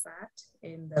deposition of fat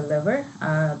in the liver.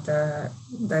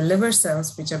 The liver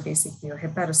cells, which are basically your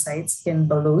hepatocytes, can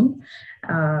balloon.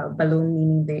 Balloon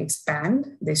meaning they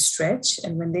expand, they stretch,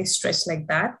 and when they stretch like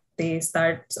that, they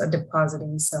start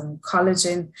depositing some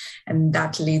collagen, and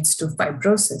that leads to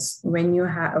fibrosis.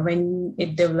 When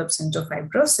it develops into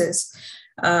fibrosis,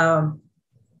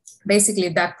 basically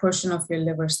that portion of your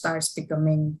liver starts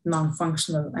becoming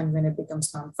non-functional, and when it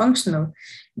becomes non-functional,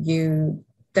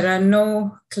 there are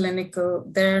no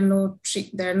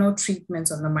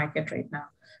treatments on the market right now.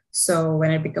 So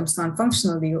when it becomes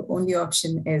non-functional, the only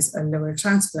option is a liver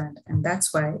transplant, and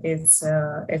that's why it's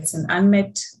an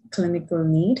unmet clinical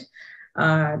need.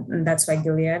 And that's why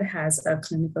Gilead has a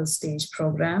clinical stage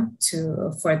program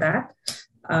for that.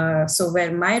 So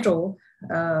where my role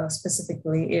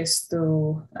specifically is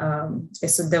to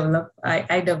develop.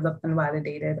 I developed and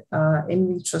validated in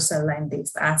vitro cell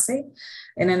line-based assay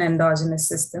in an endogenous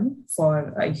system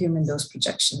for human dose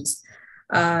projections.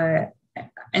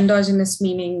 Endogenous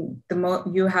meaning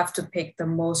you have to pick the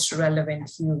most relevant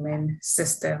human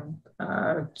system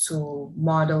to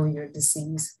model your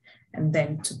disease, and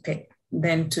then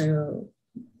to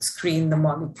screen the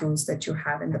molecules that you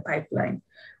have in the pipeline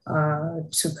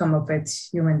to come up with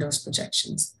human dose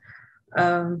projections.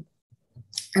 And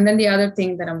then the other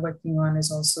thing that I'm working on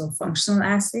is also functional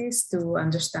assays to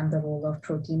understand the role of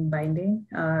protein binding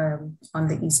on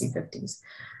the EC50s.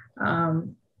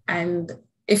 And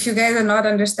if you guys are not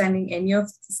understanding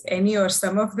any or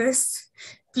some of this,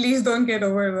 please don't get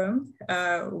overwhelmed.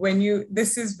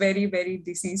 This is very, very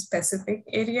disease specific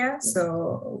area.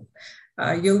 So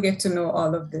you'll get to know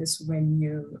all of this when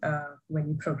you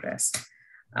progress.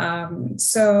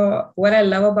 So what I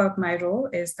love about my role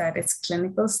is that it's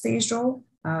clinical stage role.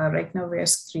 Right now we're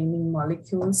screening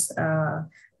molecules.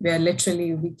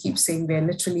 We keep saying we're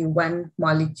literally one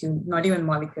molecule, not even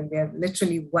molecule, we are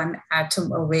literally one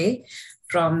atom away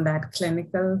from that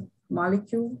clinical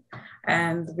molecule.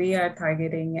 And we are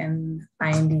targeting an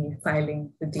IND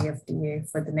filing with the FDA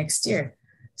for the next year.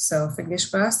 So fingers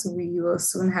crossed, we will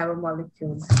soon have a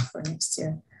molecule for next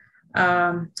year.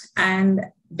 And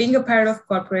being a part of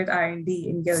corporate R&D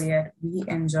in Gilead, we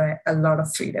enjoy a lot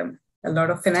of freedom, a lot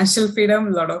of financial freedom,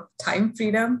 a lot of time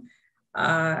freedom.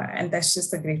 And that's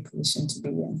just a great position to be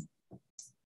in.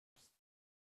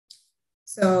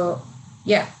 So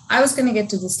yeah, I was going to get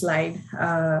to the slide.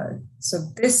 So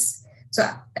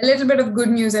a little bit of good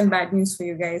news and bad news for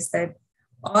you guys, that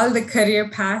all the career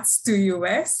paths to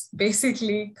US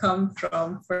basically come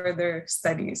from further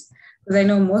studies. Because I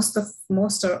know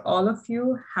most or all of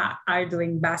you are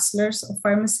doing bachelors of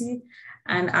pharmacy,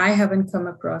 and I haven't come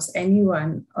across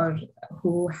anyone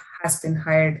who has been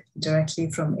hired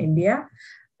directly from India.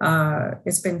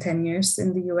 It's been 10 years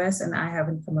in the US, and I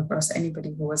haven't come across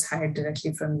anybody who was hired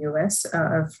directly from US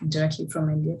or directly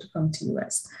from India to come to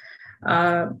US.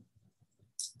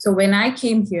 So when I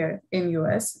came here in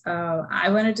US, I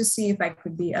wanted to see if I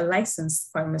could be a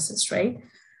licensed pharmacist, right?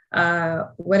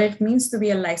 What it means to be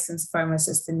a licensed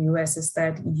pharmacist in US is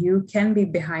that you can be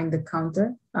behind the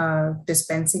counter,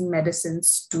 dispensing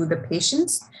medicines to the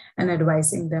patients and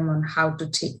advising them on how to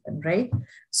take them, right?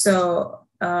 So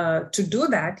to do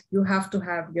that, you have to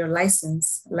have your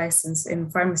license in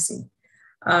pharmacy.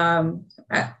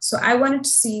 So I wanted to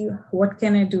see what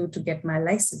can I do to get my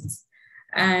license.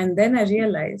 And then I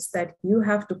realized that you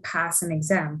have to pass an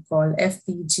exam called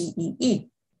FPGEE,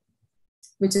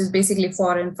 which is basically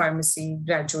Foreign Pharmacy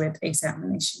Graduate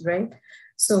Examination, right?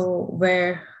 So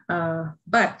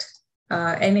but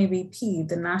NABP,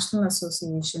 the National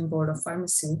Association Board of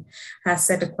Pharmacy, has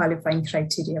set a qualifying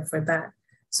criteria for that.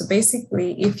 So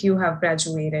basically, if you have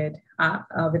graduated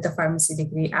with a pharmacy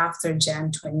degree after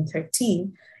Jan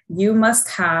 2013, you must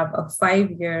have a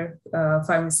 5-year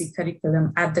pharmacy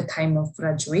curriculum at the time of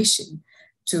graduation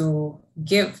to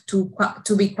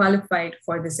be qualified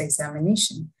for this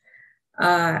examination.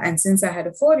 And since I had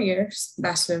a 4 years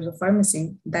bachelor's of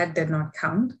pharmacy, that did not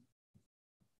count.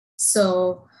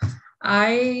 So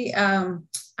I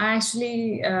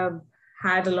actually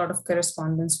had a lot of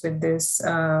correspondence with this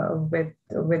with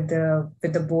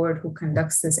the board who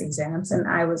conducts these exams, and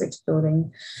I was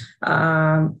exploring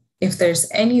if there's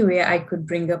any way I could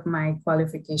bring up my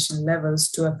qualification levels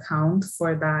to account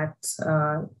for that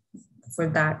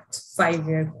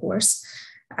 5-year course.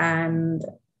 And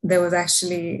there was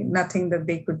actually nothing that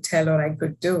they could tell or I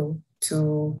could do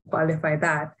to qualify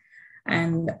that.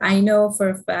 And I know for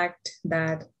a fact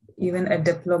that even a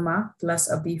diploma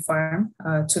plus a B.Pharm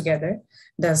together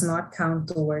does not count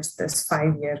towards this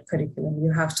 5-year curriculum.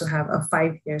 You have to have a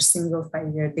single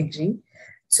 5-year degree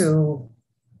to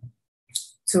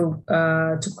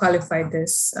qualify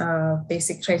this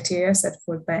basic criteria set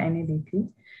forth by NABP.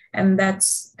 And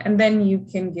then you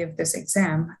can give this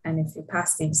exam. And if you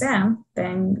pass the exam,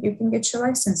 then you can get your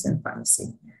license in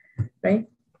pharmacy, right?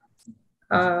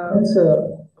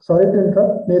 Sorry to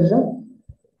interrupt, Neerja.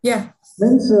 Yeah.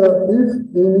 Means if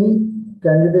any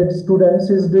candidate students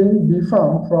is doing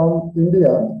B.Pharm from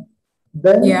India,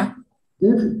 then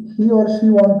if he or she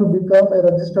want to become a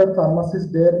registered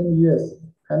pharmacist there in US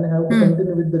and have to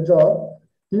continue with the job,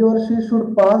 he or she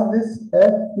should pass this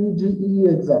FPGEE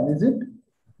exam, is it?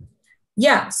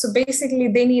 Yeah, so basically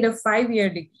they need a 5-year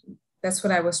degree. That's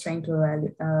what I was trying to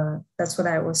evaluate.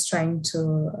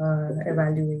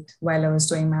 Evaluate while I was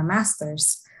doing my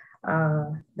master's.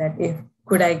 That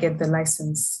could I get the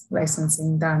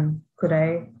licensing done? Could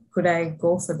I could I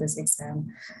go for this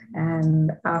exam?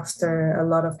 And after a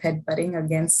lot of headbutting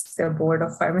against the board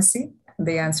of pharmacy,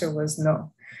 the answer was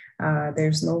no.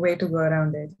 There's no way to go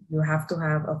around it. You have to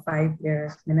have a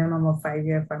minimum of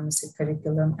 5-year pharmacy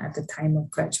curriculum at the time of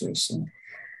graduation.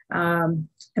 And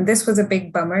this was a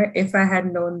big bummer. If I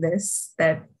had known this,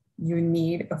 that you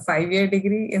need a 5-year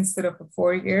degree instead of a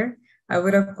 4-year, I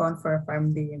would have gone for a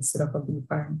PharmD instead of a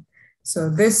B-Pharm. So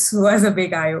this was a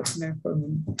big eye-opener for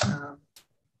me.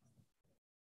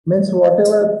 Means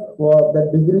whatever the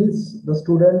degrees the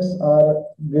students are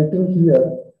getting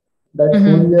here, that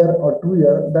 4-year or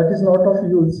 2-year, that is not of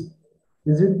use.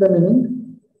 Is it the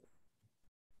meaning?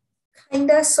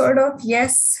 Kinda, sort of,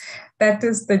 yes. That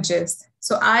is the gist.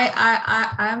 So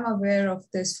I'm aware of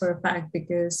this for a fact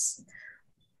because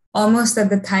almost at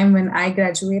the time when I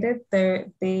graduated,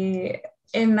 in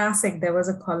Nasik, there was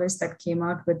a college that came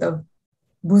out with a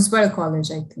Bhusbal College,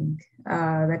 I think,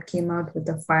 that came out with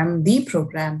a PharmD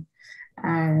program.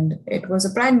 And it was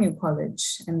a brand new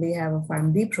college and they have a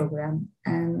PharmD program.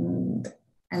 And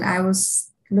I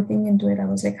was looking into it. I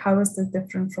was like, how is this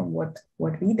different from what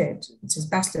we did, which is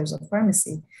Bachelor's of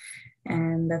Pharmacy?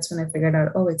 And that's when I figured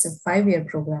out, oh, it's a 5-year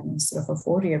program instead of a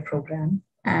 4-year program.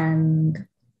 And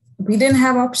we didn't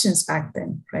have options back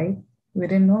then, right? We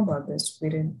didn't know about this. We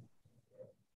didn't.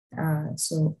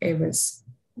 So it was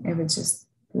just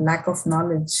lack of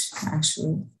knowledge,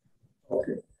 actually.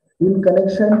 Okay. In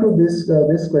connection to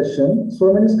this question,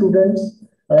 so many students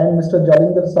and Mr.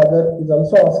 Jalinder Sagar is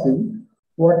also asking,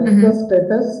 what is the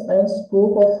status and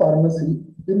scope of pharmacy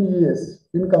in US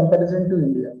in comparison to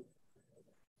India?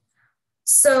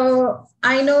 So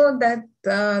I know that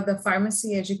the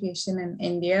pharmacy education in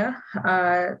India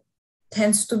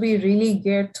tends to be really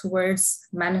geared towards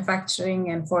manufacturing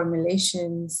and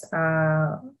formulations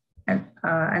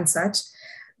and such.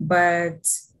 But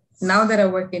now that I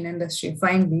work in industry,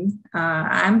 finally,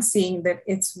 I'm seeing that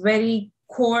it's very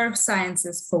core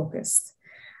sciences focused.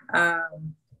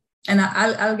 And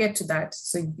I'll get to that,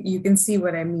 so you can see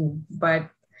what I mean. But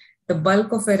the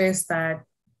bulk of it is that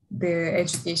the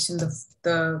education,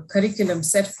 the curriculum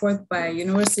set forth by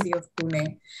University of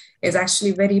Pune is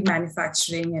actually very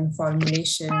manufacturing and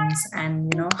formulations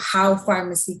and, how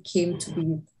pharmacy came to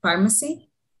be pharmacy.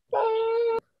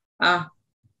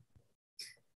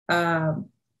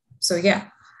 So yeah,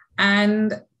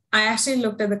 and I actually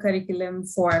looked at the curriculum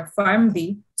for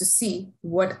PharmD to see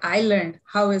what I learned.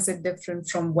 How is it different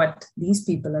from what these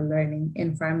people are learning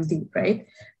in PharmD, right?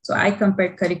 So I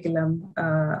compared curriculum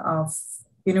of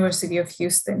University of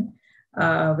Houston,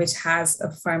 which has a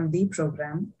PharmD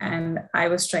program, and I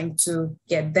was trying to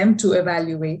get them to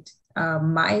evaluate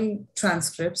my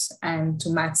transcripts and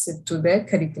to match it to their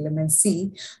curriculum and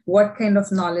see what kind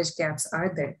of knowledge gaps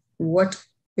are there. What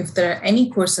if there are any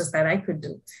courses that I could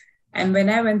do. And when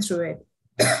I went through it,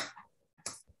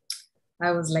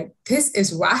 I was like, this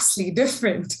is vastly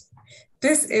different.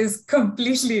 This is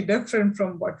completely different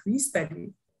from what we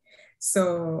studied.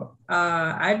 So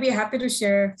I'd be happy to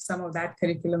share some of that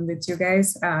curriculum with you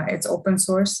guys. It's open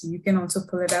source. You can also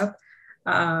pull it up.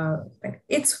 But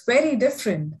it's very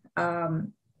different.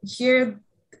 Here,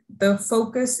 the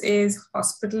focus is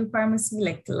hospital pharmacy,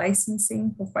 like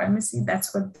licensing for pharmacy.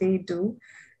 That's what they do.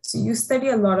 So you study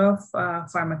a lot of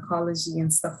pharmacology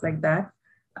and stuff like that.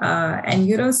 And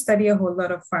you don't study a whole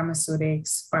lot of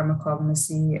pharmaceutics,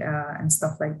 pharmacognosy, and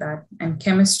stuff like that. And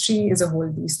chemistry is a whole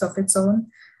beast of its own.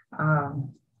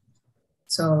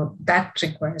 So that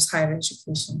requires higher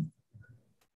education.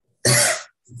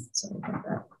 Sorry about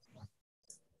that.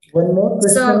 One more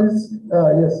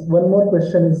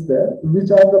question is there.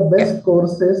 Which are the best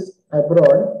courses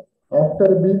abroad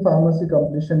after B Pharmacy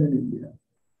completion in India?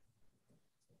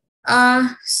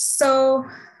 So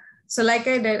like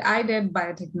I did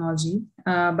biotechnology.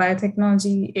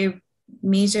 Biotechnology,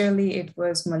 majorly it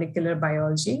was molecular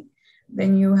biology.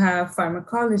 Then you have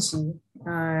pharmacology.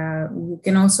 You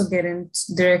can also get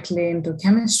directly into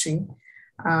chemistry.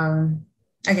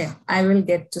 Again, I will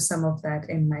get to some of that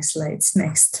in my slides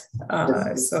next.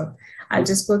 So I'll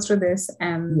just go through this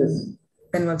and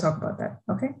then we'll talk about that,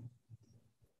 okay?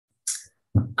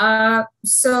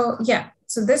 So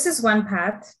this is one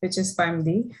path, which is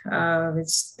PharmD,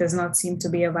 which does not seem to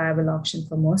be a viable option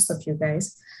for most of you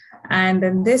guys. And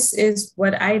then this is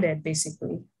what I did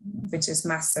basically, which is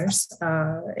master's.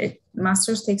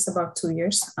 Master's takes about 2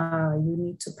 years. You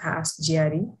need to pass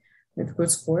GRE with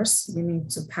good scores. You need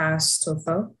to pass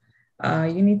TOEFL.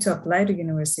 You need to apply to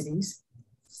universities.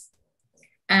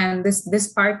 And this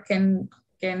part can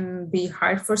be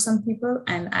hard for some people.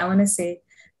 And I want to say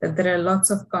that there are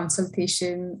lots of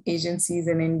consultation agencies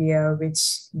in India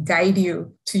which guide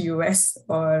you to US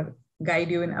or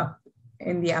guide you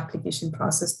in the application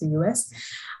process to US,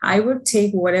 I would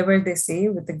take whatever they say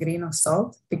with a grain of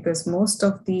salt, because most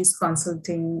of these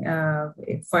consulting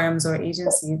firms or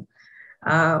agencies,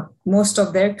 most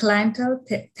of their clientele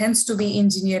tends to be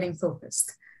engineering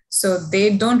focused. So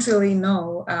they don't really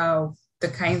know the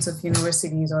kinds of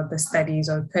universities or the studies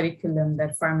or curriculum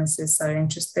that pharmacists are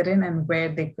interested in, and where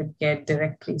they could get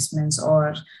direct placements,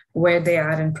 or where they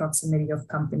are in proximity of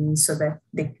companies, so that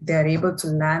they are able to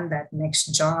land that next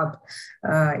job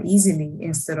easily,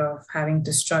 instead of having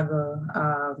to struggle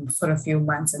for a few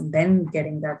months and then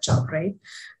getting that job, right?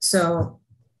 So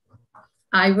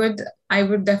I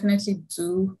would definitely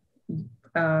do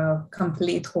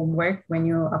complete homework when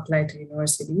you apply to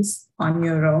universities on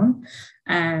your own.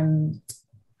 And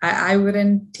I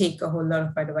wouldn't take a whole lot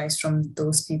of advice from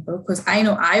those people, because I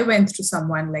know I went through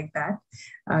someone like that.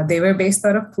 They were based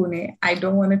out of Pune. I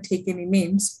don't want to take any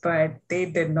names, but they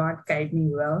did not guide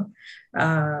me well.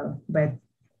 But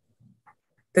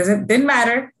didn't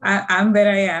matter. I'm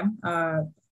where I am.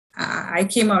 I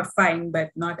came out fine,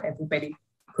 but not everybody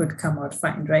could come out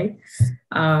fine, right?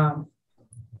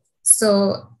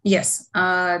 So yes,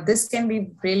 this can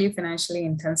be really financially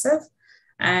intensive.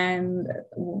 And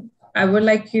I would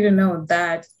like you to know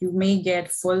that you may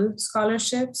get full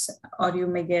scholarships, or you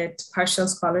may get partial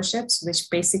scholarships, which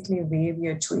basically waive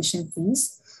your tuition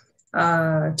fees.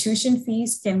 Tuition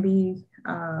fees can be,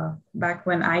 back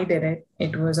when I did it,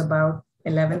 it was about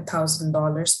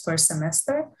 $11,000 per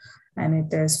semester, and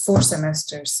it is 4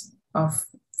 semesters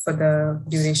for the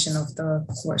duration of the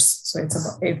course. So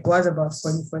it was about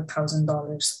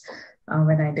 $44,000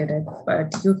 when I did it.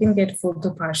 But you can get full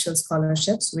to partial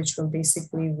scholarships, which will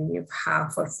basically waive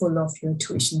half or full of your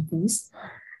tuition fees.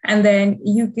 And then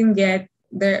you can get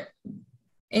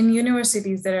in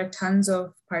universities, there are tons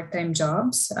of part-time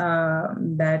jobs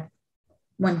that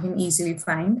one can easily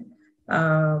find.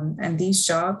 And these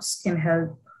jobs can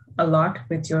help a lot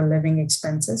with your living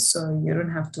expenses. So you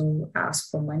don't have to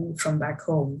ask for money from back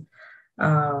home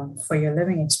for your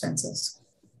living expenses.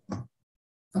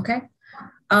 Okay.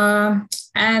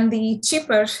 And the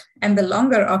cheaper and the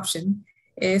longer option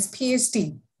is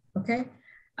PhD. Okay.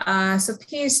 So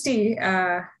PhD,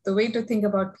 the way to think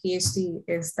about PhD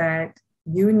is that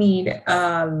you need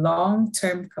a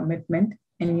long-term commitment,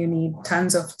 and you need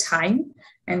tons of time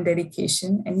and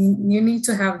dedication, and you need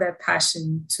to have that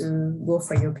passion to go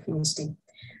for your PhD.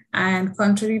 And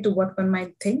contrary to what one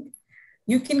might think,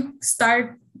 you can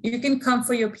come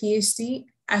for your PhD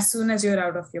as soon as you're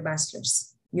out of your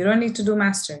bachelor's. You don't need to do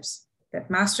master's. That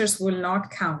master's will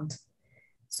not count.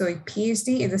 So a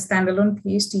PhD is a standalone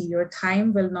PhD. Your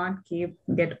time will not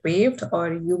get waived,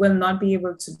 or you will not be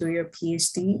able to do your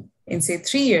PhD in, say,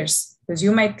 3 years, because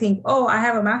you might think, oh, I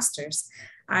have a master's.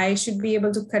 I should be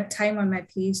able to cut time on my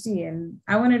PhD, and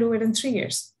I want to do it in 3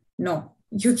 years. No,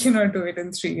 you cannot do it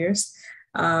in 3 years.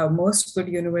 Most good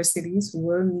universities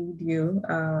will need you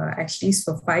at least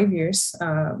for 5 years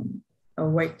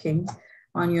working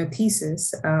on your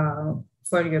thesis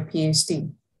for your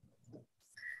PhD.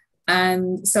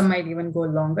 And some might even go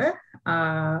longer,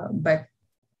 but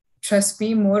trust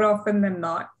me, more often than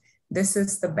not, this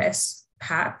is the best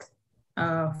path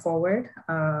forward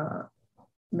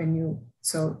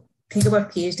so think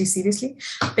about PhD seriously,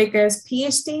 because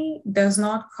PhD does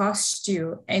not cost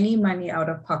you any money out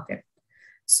of pocket.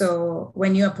 So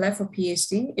when you apply for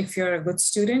PhD, if you're a good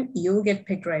student, you'll get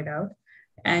picked right out.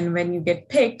 And when you get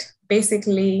picked,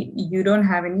 basically, you don't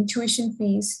have any tuition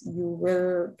fees. You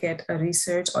will get a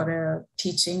research or a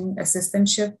teaching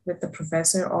assistantship with the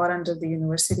professor or under the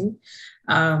university.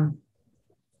 And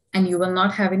you will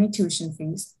not have any tuition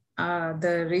fees.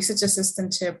 The research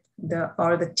assistantship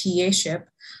or the TA-ship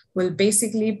will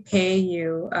basically pay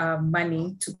you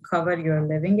money to cover your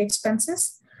living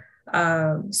expenses.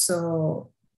 So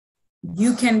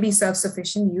you can be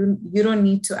self-sufficient. You don't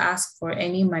need to ask for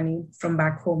any money from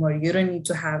back home, or you don't need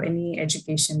to have any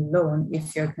education loan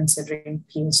if you're considering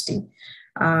PhD.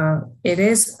 It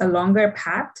is a longer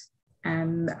path.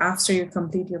 And after you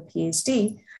complete your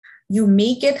PhD, you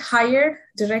may get hired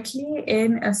directly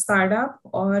in a startup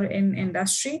or in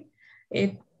industry.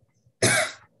 It's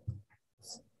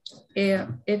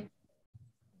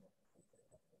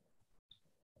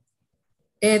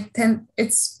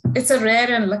a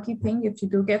rare and lucky thing if you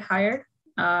do get hired,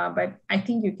 but I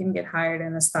think you can get hired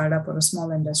in a startup or a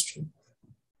small industry.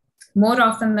 More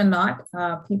often than not,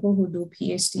 people who do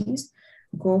PhDs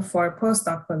go for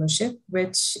postdoc fellowship,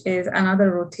 which is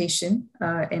another rotation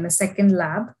in a second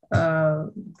lab,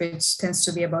 which tends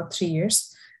to be about 3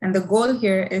 years. And the goal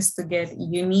here is to get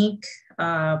unique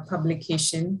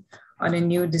publication on a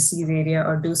new disease area,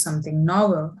 or do something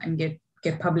novel and get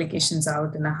get publications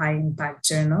out in a high impact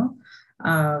journal,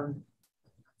 and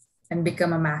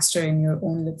become a master in your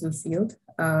own little field.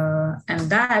 And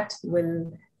that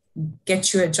will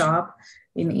get you a job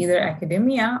in either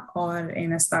academia or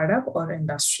in a startup or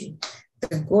industry.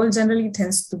 The goal generally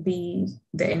tends to be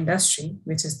the industry,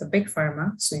 which is the big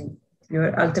pharma. So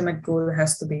your ultimate goal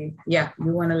has to be, you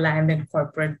want to land in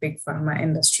corporate big pharma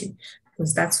industry,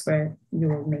 because that's where you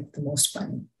will make the most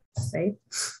money, right?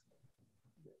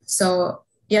 So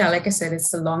like I said, it's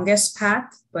the longest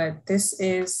path, but this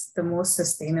is the most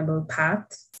sustainable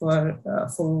path for a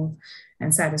full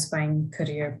and satisfying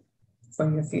career for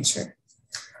your future.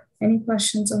 Any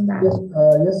questions on that?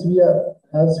 Yes, we are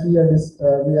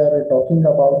talking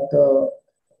about the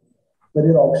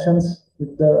career options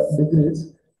with the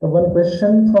degrees. The one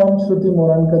question from Shruti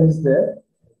Morankar is there.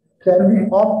 Can we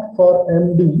opt for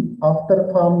MD after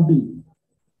Pharm D?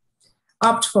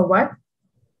 Opt for what?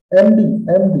 MD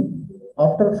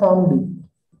after Pharm D.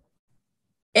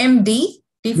 MD?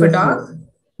 D for dog?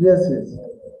 Yes.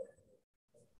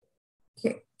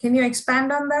 Okay. Can you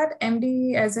expand on that?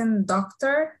 MD as in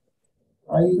doctor?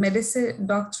 Medicine,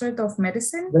 doctorate of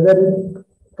medicine? Whether it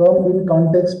come in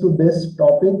context to this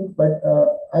topic, but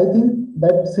I think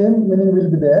that same meaning will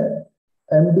be there.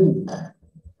 MD.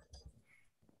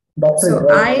 Doctorate, so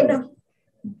right? I know.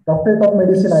 Doctorate of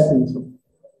medicine, I think so.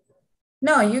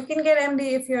 No, you can get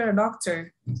MD if you're a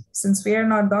doctor. Since we are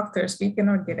not doctors, we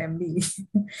cannot get MD.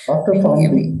 After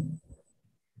Pharm D.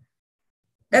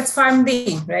 That's Pharm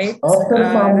D, right? After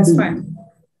Pharm that's D. fine.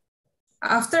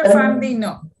 After Pharm D,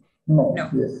 no. No.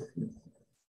 Yes.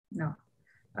 No.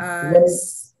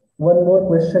 One more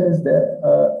question is there.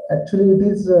 Actually, it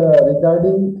is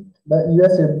regarding the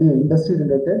US FDA, industry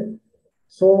related.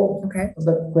 So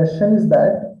the question is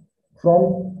that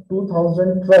from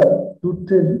 2012 to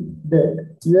till date,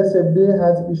 US FDA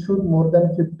has issued more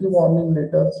than 50 warning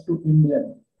letters to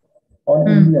Indian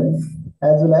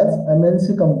as well as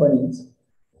MNC companies.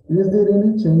 Is there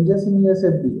any changes in US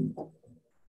FDA?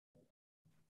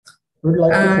 Would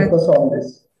like to focus on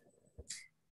this.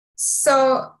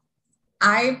 So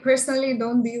I personally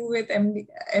don't deal with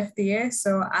FDA,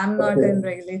 so I'm not in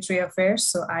regulatory affairs,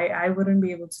 so I wouldn't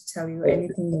be able to tell you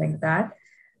anything like that.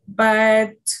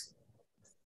 But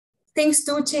things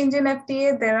do change in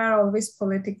FDA. There are always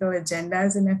political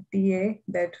agendas in FDA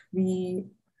that we,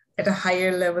 at a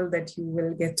higher level, that you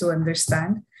will get to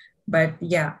understand. But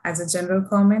as a general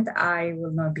comment, I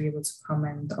will not be able to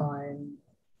comment on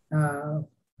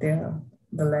the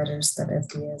letters that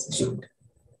FDA has issued.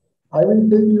 I will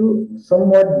take you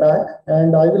somewhat back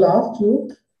and I will ask you,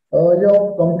 you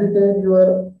have completed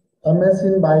your MS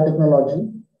in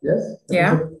biotechnology. Yes, it's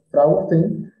a proud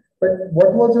thing. But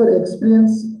what was your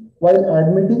experience while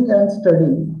admitting and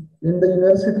studying in the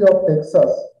University of Texas,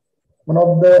 one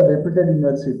of the reputed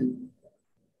university?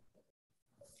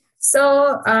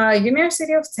 So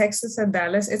University of Texas at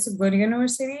Dallas, it's a good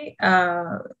university,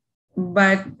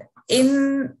 but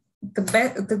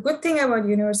the good thing about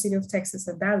University of Texas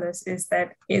at Dallas is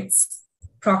that its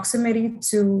proximity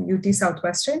to UT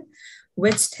Southwestern,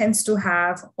 which tends to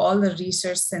have all the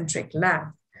research-centric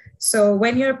lab. So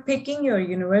when you're picking your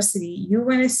university, you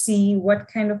want to see what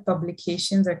kind of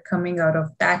publications are coming out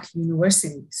of that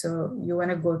university. So you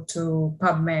want to go to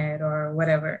PubMed or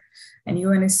whatever, and you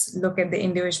want to look at the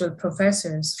individual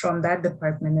professors from that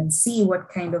department and see what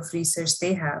kind of research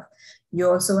they have. You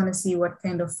also want to see what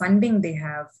kind of funding they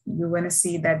have. You want to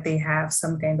see that they have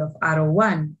some kind of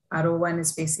R01. R01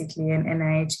 is basically an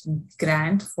NIH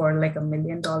grant for like $1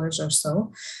 million or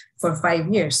so for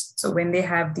 5 years. So when they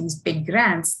have these big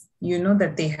grants, you know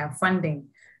that they have funding,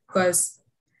 because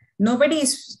nobody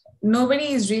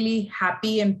is really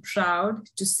happy and proud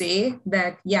to say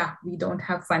that, we don't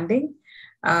have funding.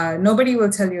 Nobody will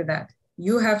tell you that.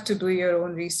 You have to do your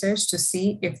own research to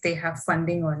see if they have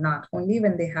funding or not. Only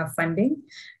when they have funding,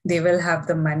 they will have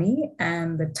the money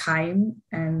and the time.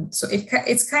 And so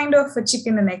it's kind of a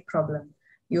chicken and egg problem.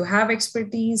 You have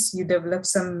expertise, you develop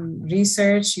some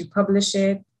research, you publish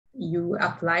it, you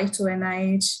apply to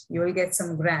NIH, you will get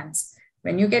some grants.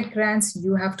 When you get grants,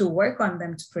 you have to work on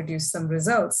them to produce some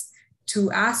results,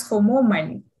 to ask for more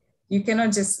money. You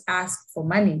cannot just ask for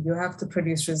money. You have to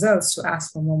produce results to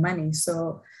ask for more money.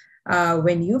 So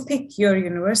when you pick your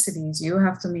universities, you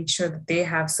have to make sure that they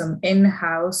have some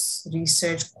in-house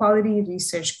research, quality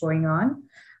research going on.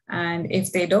 And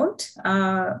if they don't,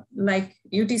 like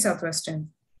UT Southwestern,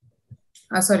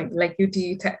 like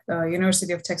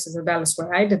University of Texas at Dallas,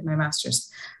 where I did my master's,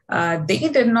 they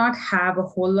did not have a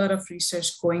whole lot of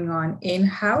research going on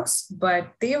in-house,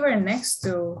 but they were next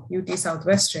to UT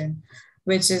Southwestern.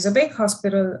 which is a big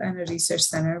hospital and a research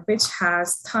center, which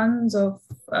has tons of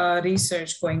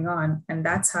research going on. And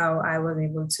that's how I was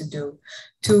able to do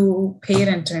 2 paid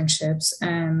internships.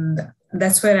 And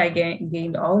that's where I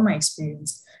gained all my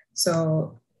experience.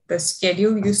 So the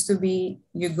schedule used to be,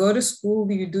 you go to school,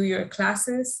 you do your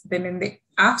classes, then in the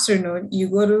afternoon, you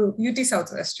go to UT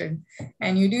Southwestern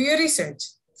and you do your research.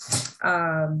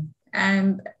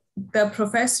 And the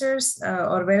professors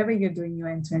or wherever you're doing your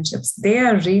internships, they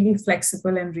are really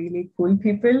flexible and really cool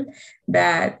people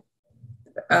that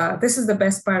this is the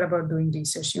best part about doing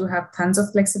research. You have tons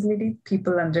of flexibility.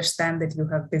 People understand that you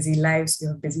have busy lives, you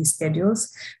have busy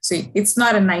schedules. So it's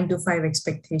not a 9-to-5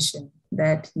 expectation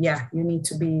that, yeah, you need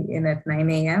to be in at 9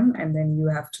 a.m. and then you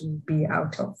have to be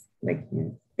out of, like,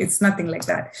 it's nothing like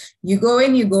that. You go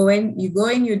in, you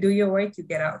do your work, you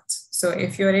get out. So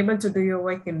if you're able to do your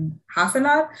work in half an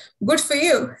hour, good for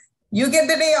you. You get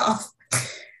the day off,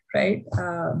 right?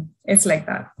 It's like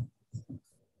that.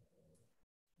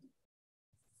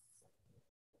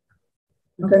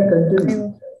 You can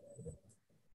continue.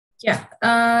 Yeah,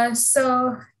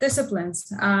 so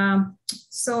disciplines.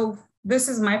 So this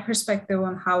is my perspective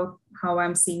on how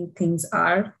I'm seeing things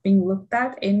are being looked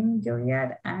at in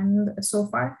Gilead and so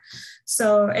far.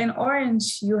 So in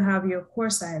orange, you have your core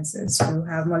sciences. You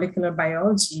have molecular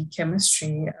biology,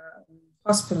 chemistry,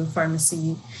 hospital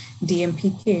pharmacy,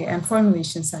 DMPK, and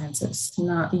formulation sciences.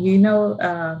 Now, you know,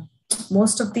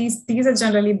 most of these are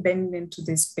generally blended into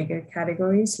these bigger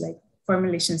categories, like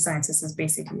formulation sciences is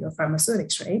basically your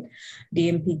pharmaceutics, right?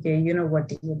 DMPK, you know what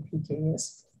DMPK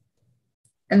is.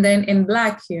 And then in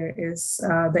black here is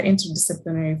the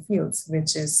interdisciplinary fields,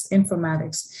 which is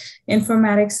informatics.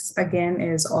 Informatics, again,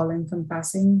 is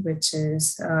all-encompassing, which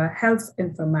is health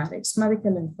informatics,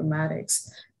 medical informatics.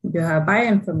 You have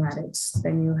bioinformatics,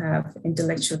 then you have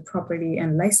intellectual property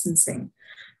and licensing.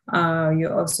 You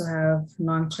also have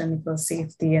non-clinical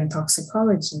safety and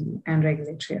toxicology and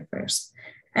regulatory affairs.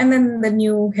 And then the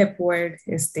new hip word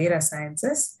is data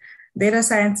sciences. Data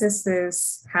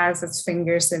sciences has its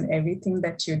fingers in everything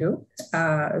that you do.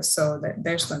 So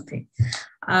there's one thing.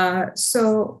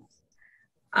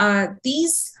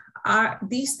 These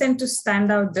tend to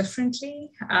stand out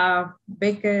differently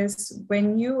because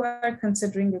when you are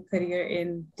considering a career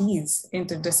in these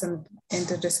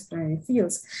interdisciplinary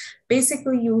fields,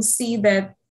 basically you'll see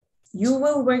that you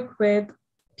will work with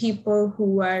people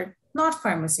who are not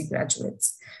pharmacy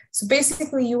graduates. So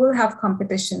basically you will have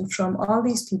competition from all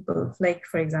these people, like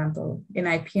for example, in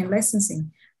IP and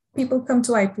licensing, people come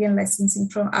to IP and licensing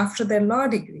from after their law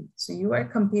degree. So you are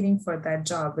competing for that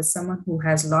job with someone who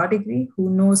has law degree, who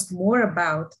knows more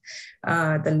about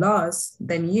the laws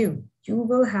than you. You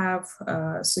will have,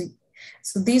 so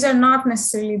these are not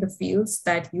necessarily the fields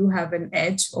that you have an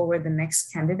edge over the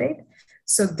next candidate.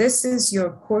 So this is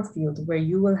your core field where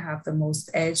you will have the most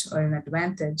edge or an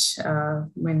advantage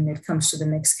when it comes to the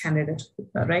next candidate,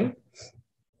 right?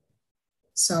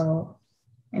 So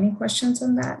any questions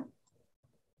on that?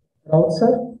 Raut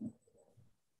sir?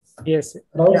 Yes.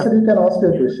 Raut sir, you can ask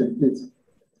your question, please.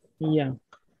 Yeah.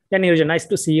 Neerja, nice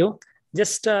to see you.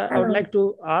 Just I would like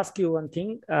to ask you one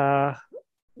thing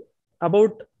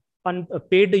about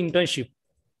unpaid internship.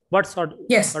 What sort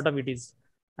of it is?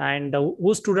 And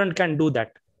who student can do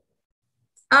that?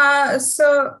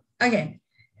 So again,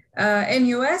 in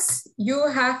US, you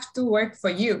have to work for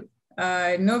you.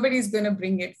 Nobody's going to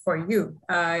bring it for you.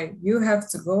 You have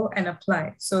to go and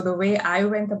apply. So the way I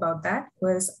went about that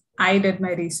was I did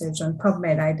my research on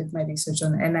PubMed. I did my research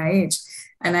on NIH,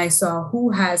 and I saw who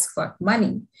has got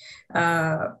money.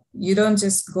 You don't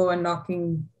just go and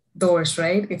knocking doors,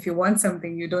 right? If you want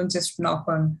something, you don't just knock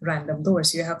on random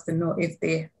doors. You have to know if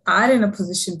they are in a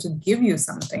position to give you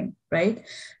something, right?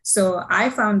 So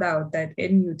I found out that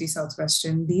in UT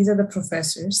Southwestern, these are the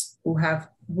professors who have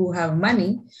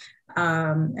money.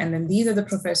 And then these are the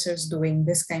professors doing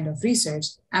this kind of research.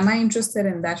 Am I interested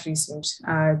in that research?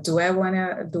 Do I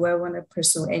wanna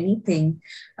pursue anything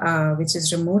which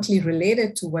is remotely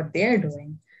related to what they're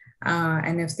doing?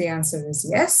 And if the answer is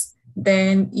yes,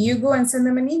 then you go and send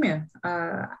them an email.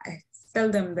 I tell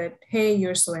them that, hey,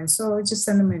 you're so-and-so, just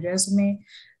send them a resume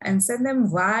and send them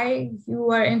why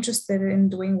you are interested in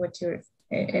doing what you're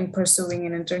in pursuing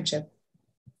an internship.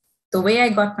 The way I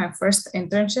got my first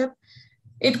internship,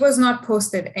 it was not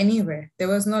posted anywhere. There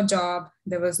was no job.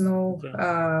 There was no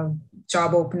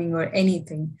job opening or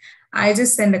anything. I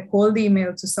just sent a cold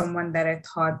email to someone that I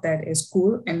thought that is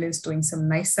cool and is doing some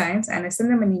nice science. And I sent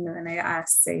them an email and I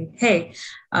asked, say, hey,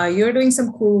 you're doing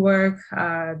some cool work.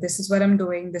 This is what I'm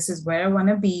doing. This is where I want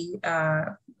to be.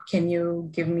 Can you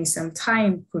give me some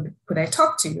time? Could I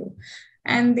talk to you?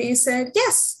 And they said,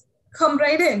 yes. come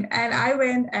right in. And I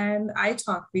went and I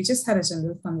talked. We just had a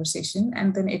general conversation,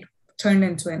 and then it turned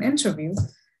into an interview.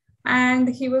 And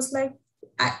he was like,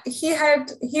 he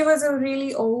was a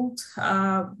really old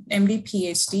MD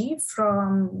PhD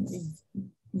from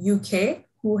UK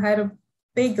who had a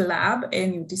big lab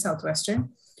in UT Southwestern,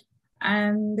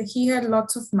 and he had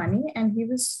lots of money, and he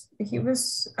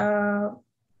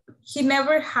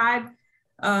never had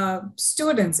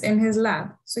students in his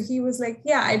lab. So he was like,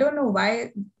 yeah, I don't know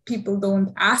why people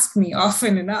don't ask me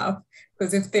often enough,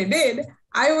 because if they did,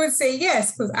 I would say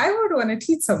yes, because I would want to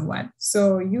teach someone.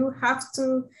 So you have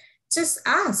to just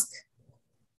ask.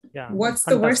 Yeah, what's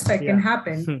the worst that can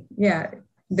happen? Yeah,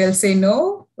 they'll say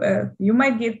no. You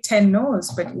might get 10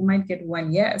 no's, but you might get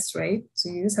 1 yes, right? So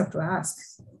you just have to ask.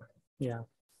 Yeah.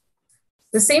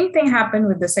 The same thing happened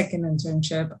with the second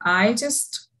internship. I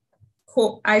just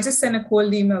sent a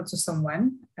cold email to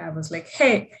someone. I was like,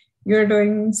 hey, you're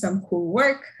doing some cool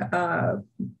work.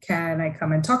 Can I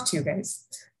come and talk to you guys?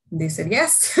 They said,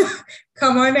 yes,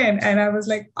 come on in. And I was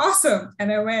like, awesome.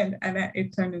 And I went, and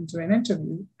it turned into an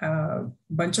interview. A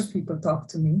bunch of people talked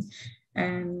to me.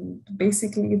 And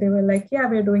basically they were like, yeah,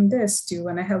 we're doing this. Do you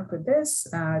want to help with this?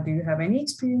 Do you have any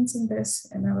experience in this?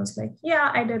 And I was like,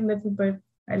 yeah, I did a little bit.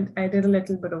 I did a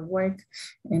little bit of work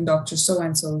in Dr.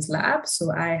 So-and-so's lab.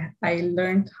 So I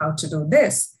learned how to do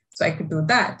this. So I could do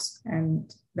that. And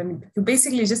then you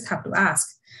basically just have to ask,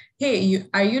 hey,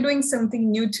 are you doing something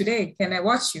new today? Can I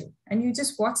watch you? And you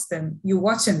just watch them. You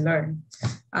watch and learn.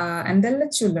 And they'll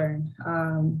let you learn.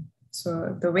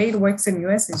 So the way it works in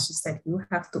US is just that you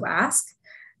have to ask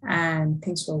and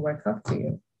things will work out for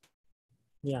you.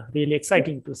 Yeah, really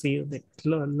exciting to see you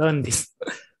learn this.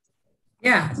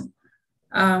 Yeah.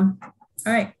 All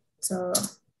right. So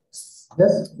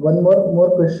yes, one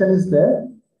more question is there.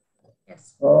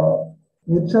 Yes.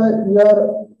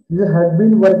 Neerja, you had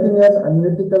been working as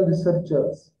analytical researcher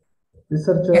yes. with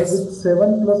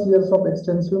 7+ years of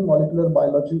extensive molecular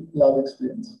biology lab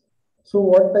experience. So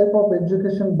what type of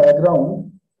education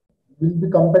background will be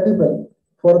compatible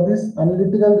for this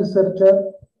analytical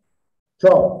researcher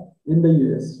job in the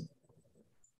US?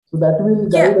 So that will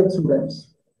guide the students.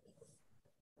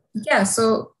 Yeah,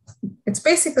 so it's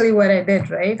basically what I did,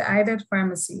 right? I did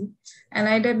pharmacy and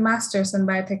I did master's in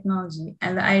biotechnology,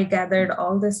 and I gathered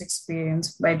all this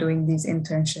experience by doing these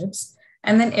internships.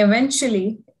 And then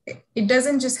eventually, it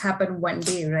doesn't just happen one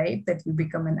day, right? That you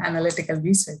become an analytical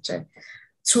researcher.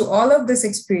 Through all of this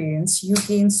experience, you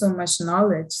gain so much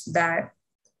knowledge that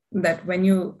when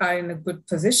you are in a good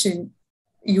position,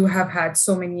 you have had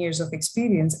so many years of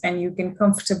experience, and you can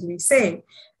comfortably say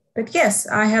that, yes,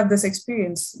 I have this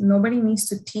experience. Nobody needs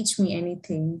to teach me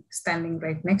anything standing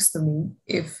right next to me.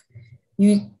 If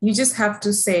you just have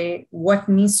to say what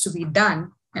needs to be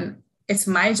done, and it's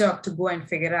my job to go and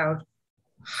figure out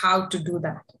how to do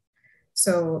that.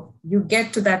 So you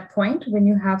get to that point when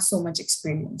you have so much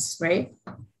experience, right?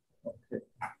 Okay.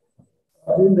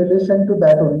 In relation to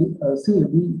that only,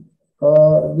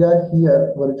 we are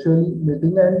here virtually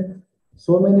meeting, and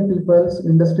so many people,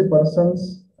 industry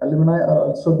persons, alumni are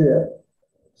also there.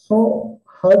 So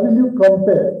how will you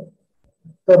compare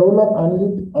the role of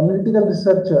analytical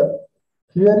researcher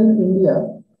here in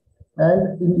India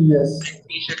and in US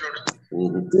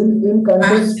in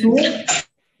context to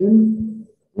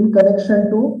in connection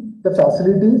to the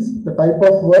facilities, the type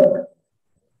of work,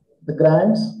 the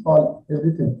grants, all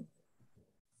everything?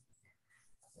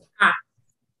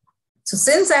 So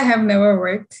since I have never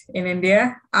worked in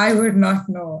India, I would not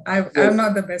know. I'm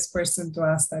not the best person to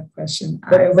ask that question.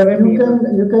 But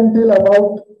you can tell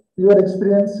about your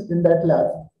experience in that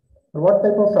lab. What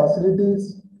type of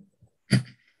facilities,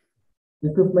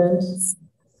 equipments?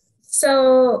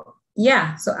 So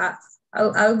yeah, so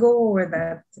I'll go over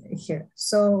that here.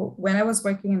 So when I was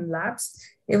working in labs,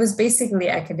 it was basically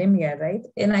academia, right?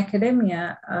 In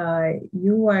academia,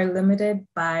 you are limited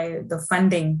by the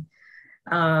funding.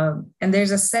 And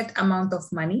there's a set amount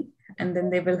of money, and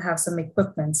then they will have some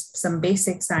equipments, some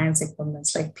basic science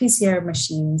equipments like PCR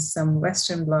machines, some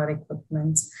Western blot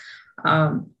equipments.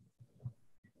 And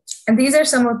these are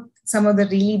some of the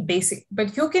really basic,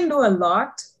 but you can do a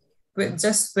lot with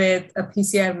a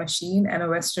PCR machine and a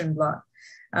Western blot.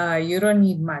 You don't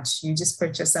need much. You just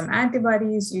purchase some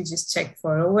antibodies, you just check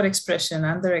for overexpression,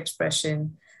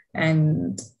 underexpression,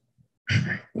 and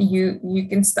you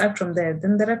can start from there.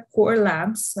 Then there are core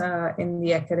labs in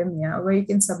the academia where you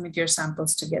can submit your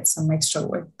samples to get some extra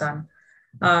work done.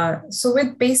 So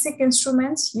with basic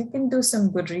instruments, you can do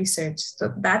some good research.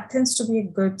 So that tends to be a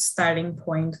good starting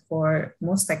point for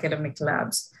most academic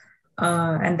labs.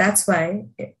 And that's why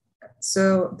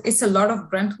So it's a lot of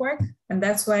grunt work, and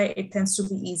that's why it tends to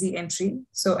be easy entry.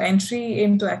 So entry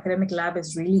into academic lab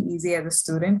is really easy as a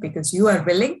student because you are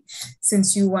willing,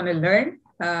 since you want to learn,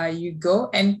 you go.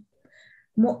 And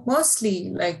mostly,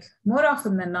 like more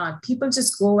often than not, people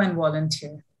just go and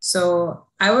volunteer. So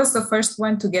I was the first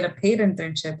one to get a paid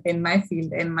internship in my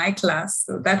field, in my class.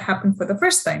 So that happened for the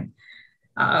first time.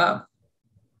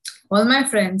 All my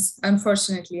friends,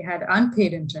 unfortunately, had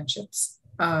unpaid internships.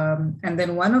 And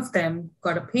then one of them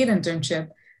got a paid internship,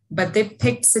 but they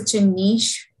picked such a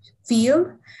niche field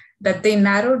that they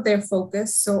narrowed their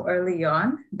focus so early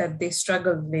on that they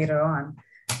struggled later on.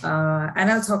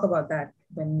 And I'll talk about that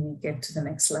when we get to the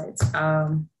next slides.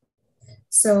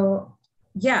 So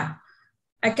yeah,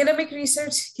 academic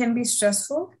research can be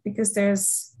stressful because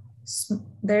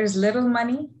there's little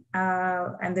money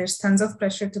and there's tons of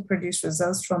pressure to produce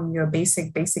results from your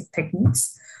basic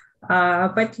techniques.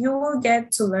 But you will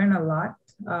get to learn a lot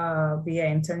via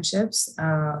internships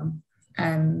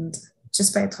and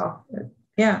just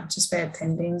by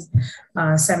attending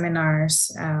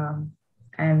seminars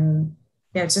and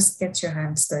just get your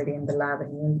hands dirty in the lab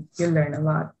and you'll learn a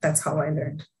lot. That's how I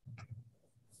learned.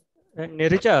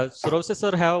 Neerja, Suravse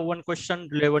sir have one question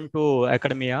relevant to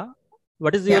academia.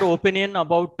 What is your opinion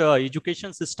about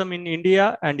education system in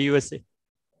India and USA?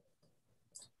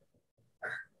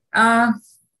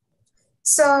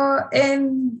 So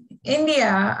in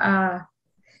India,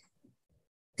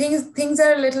 things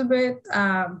are a little bit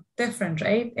different,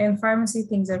 right? In pharmacy,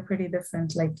 things are pretty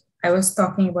different. Like I was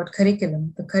talking about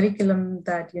curriculum. The curriculum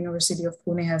that University of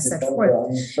Pune has set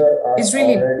forth is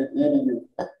really...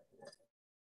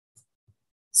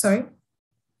 Sorry?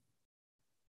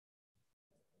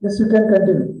 Yes, you can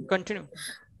continue. Continue.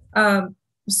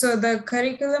 So the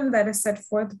curriculum that is set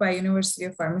forth by University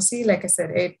of Pharmacy, like I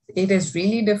said, it is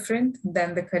really different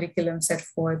than the curriculum set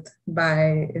forth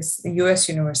by US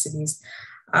universities.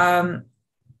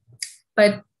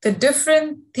 But the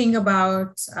different thing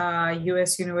about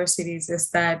US universities is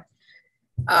that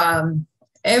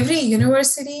every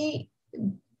university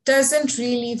doesn't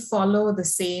really follow the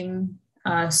same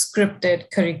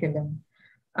scripted curriculum.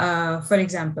 For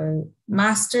example,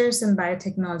 Masters in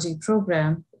Biotechnology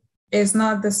program is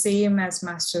not the same as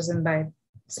Masters in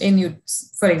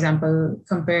for example,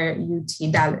 compare UT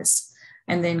Dallas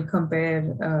and then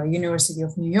compare University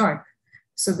of New York.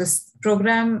 So this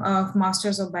program of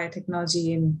Masters of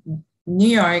Biotechnology in New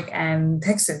York and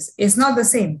Texas is not the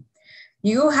same.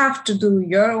 You have to do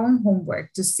your own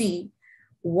homework to see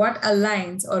what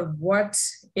aligns or what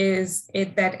is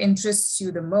it that interests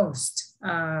you the most.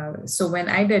 So when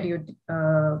I did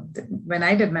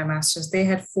my master's, they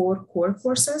had 4 core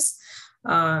courses.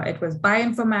 It was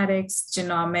bioinformatics,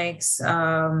 genomics,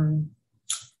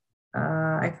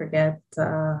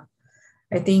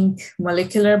 I think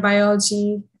molecular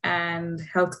biology and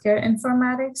healthcare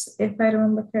informatics, if I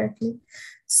remember correctly.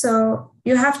 So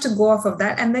you have to go off of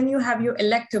that. And then you have your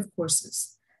elective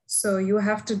courses. So you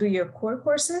have to do your core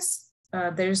courses.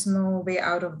 There's no way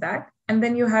out of that. And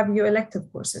then you have your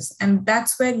elective courses. And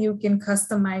that's where you can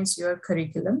customize your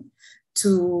curriculum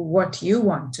to what you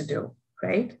want to do,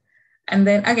 right? And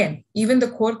then again, even the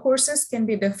core courses can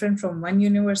be different from one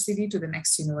university to the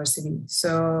next university.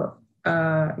 So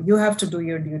you have to do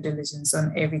your due diligence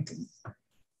on everything.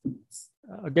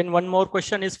 Again, one more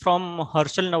question is from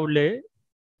Harshal Navle.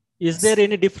 Is there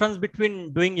any difference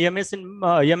between doing MS in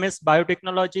MS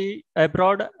biotechnology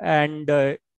abroad and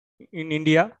in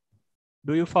India?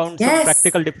 Do you found some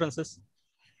practical differences?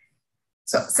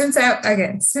 So since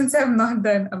I've not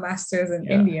done a master's in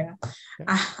India,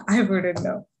 I wouldn't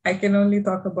know. I can only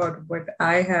talk about what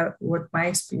my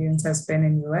experience has been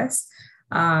in US.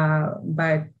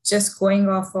 But just going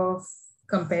off of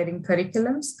comparing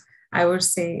curriculums, I would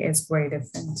say it's very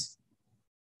different.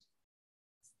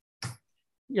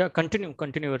 Yeah, continue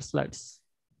your slides.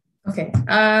 Okay,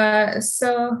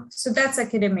 so that's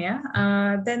academia.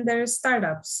 Then there's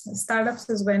startups. Startups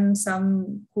is when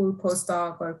some cool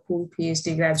postdoc or cool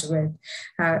PhD graduate,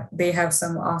 they have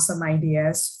some awesome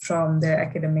ideas from their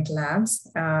academic labs,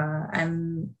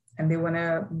 and they want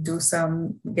to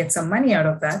get some money out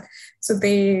of that. So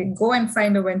they go and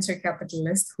find a venture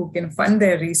capitalist who can fund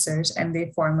their research, and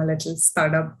they form a little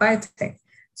startup biotech.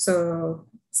 So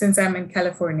since I'm in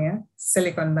California,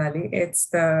 Silicon Valley, it's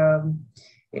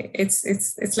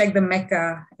like the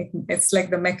Mecca. It's like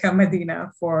the Mecca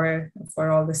Medina for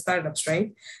all the startups,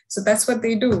 right? So that's what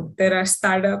they do. There are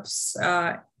startups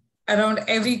around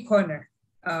every corner.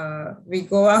 We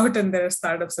go out and there are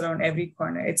startups around every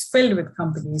corner. It's filled with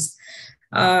companies.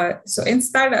 So in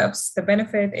startups, the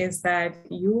benefit is that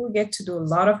you get to do a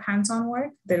lot of hands-on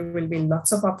work. There will be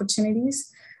lots of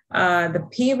opportunities. The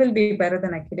pay will be better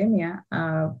than academia.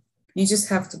 You just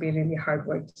have to be really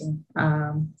hardworking.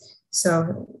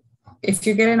 So if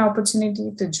you get an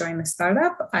opportunity to join a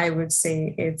startup, I would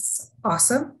say it's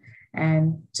awesome.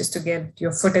 And just to get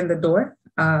your foot in the door,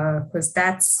 because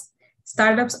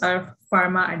startups are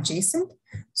pharma adjacent.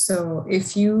 So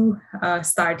if you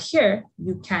start here,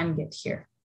 you can get here,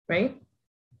 right?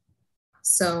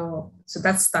 So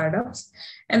that's startups.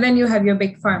 And then you have your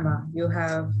big pharma. You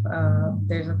have,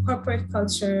 there's a corporate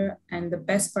culture. And the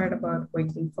best part about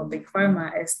working for big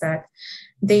pharma is that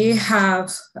they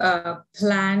have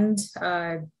planned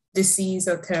disease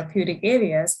or therapeutic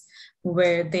areas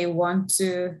where they want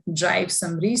to drive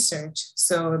some research.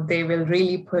 So they will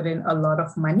really put in a lot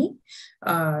of money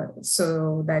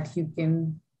so that you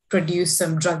can produce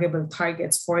some druggable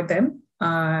targets for them.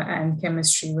 And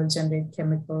chemistry will generate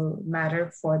chemical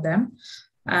matter for them.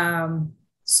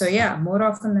 So yeah, more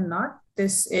often than not,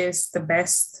 this is the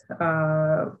best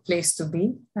place to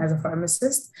be as a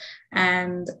pharmacist.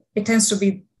 And it tends to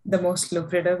be the most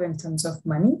lucrative in terms of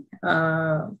money.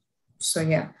 So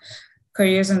yeah,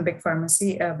 careers in big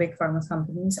pharma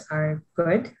companies are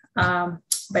good.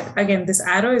 But again, this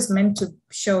arrow is meant to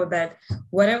show that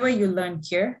whatever you learn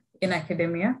here in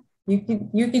academia, you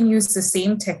can use the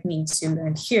same techniques you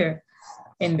learned here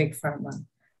in big pharma.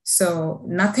 So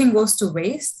nothing goes to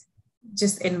waste.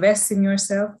 Just invest in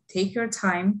yourself, take your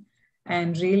time,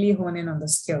 and really hone in on the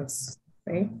skills,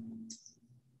 right?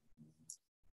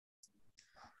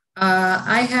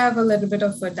 I have a little bit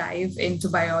of a dive into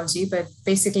biology, but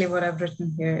basically what I've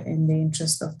written here in the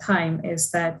interest of time is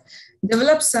that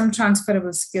develop some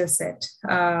transferable skill set.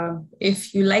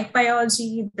 If you like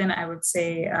biology, then I would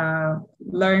say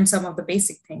learn some of the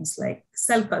basic things like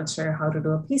cell culture, how to do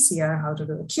a PCR, how to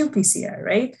do a qPCR,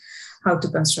 right? How to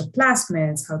construct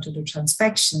plasmids, how to do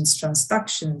transfections,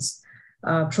 transductions,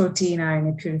 protein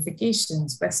RNA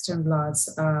purifications, Western blots,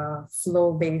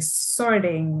 flow-based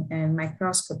sorting, and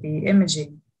microscopy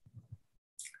imaging.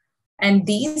 And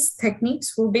these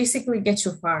techniques will basically get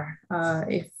you far.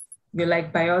 If you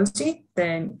like biology,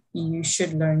 then you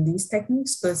should learn these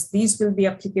techniques because these will be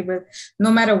applicable no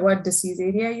matter what disease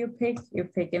area you pick. You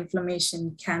pick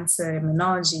inflammation, cancer,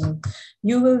 immunology,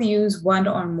 you will use one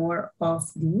or more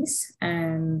of these.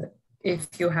 And if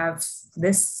you have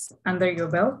this under your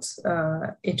belt,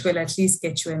 it will at least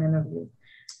get you an interview,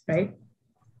 right?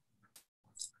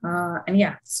 And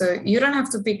yeah, so you don't have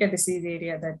to pick a disease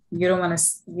area that you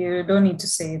don't need to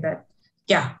say that,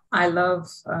 yeah, I love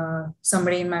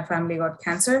somebody in my family got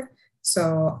cancer,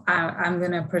 so I'm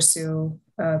gonna pursue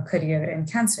a career in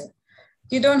cancer.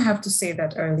 You don't have to say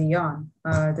that early on.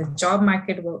 The job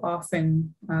market will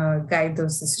often guide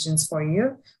those decisions for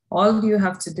you. All you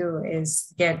have to do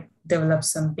is develop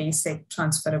some basic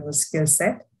transferable skill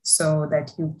set so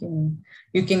that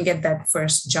you can get that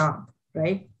first job,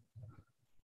 right?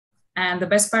 And the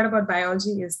best part about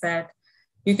biology is that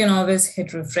you can always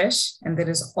hit refresh, and there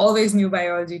is always new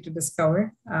biology to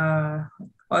discover,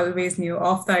 always new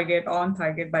off-target,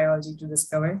 on-target biology to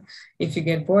discover. If you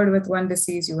get bored with one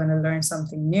disease, you want to learn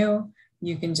something new,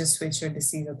 you can just switch your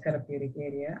disease or therapeutic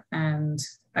area. And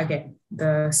again,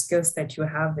 the skills that you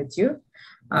have with you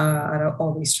are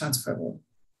always transferable.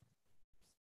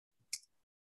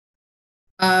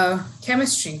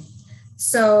 Chemistry.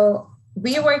 So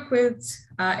we work with,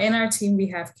 in our team, we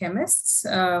have chemists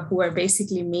who are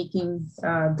basically making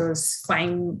those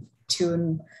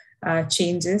fine-tuned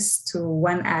changes to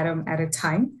one atom at a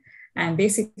time. And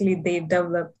basically they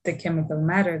develop the chemical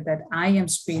matter that I am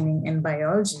screening in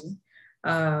biology.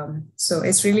 So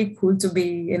it's really cool to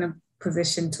be in a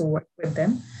position to work with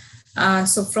them.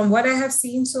 So from what I have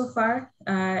seen so far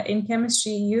in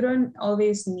chemistry, you don't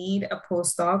always need a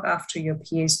postdoc after your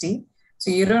PhD. So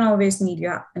you don't always need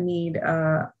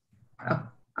a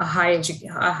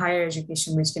higher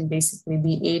education, which can basically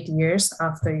be 8 years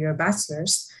after your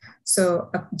bachelor's.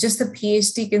 So just a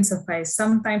PhD can suffice.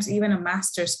 Sometimes even a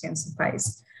master's can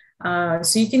suffice.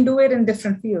 So you can do it in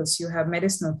different fields. You have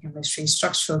medicinal chemistry,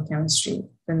 structural chemistry,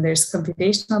 then there's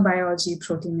computational biology,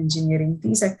 protein engineering.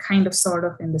 These are kind of sort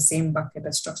of in the same bucket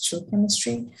as structural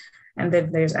chemistry. And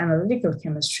then there's analytical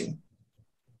chemistry.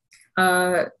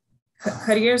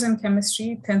 Careers in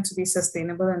chemistry tend to be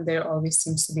sustainable, and there always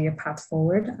seems to be a path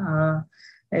forward.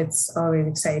 It's always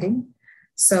exciting.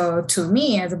 So to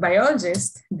me, as a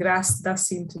biologist, grass does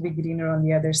seem to be greener on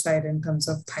the other side in terms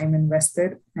of time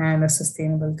invested and a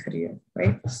sustainable career,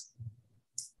 right?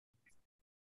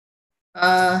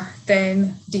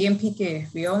 Then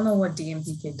DMPK, we all know what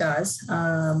DMPK does.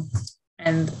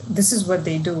 And this is what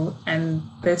they do. And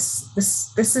this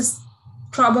is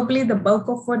probably the bulk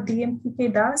of what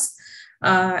DMPK does.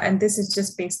 And this is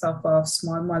just based off of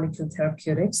small molecule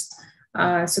therapeutics.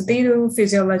 So they do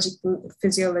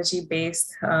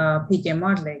physiology-based PK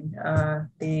modeling.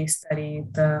 They study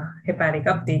the hepatic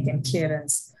uptake and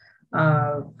clearance,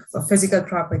 physical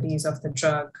properties of the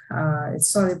drug, its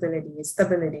solubility, its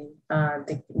stability.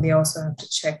 They also have to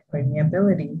check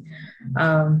permeability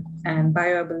and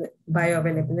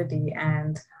bioavailability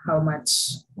and how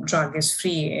much drug is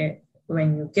free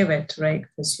when you give it, right?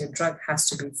 Because your drug has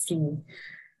to be free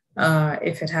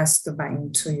if it has to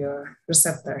bind to your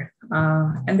receptor.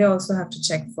 And they also have to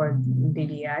check for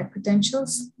DDI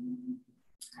potentials.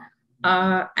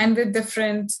 And with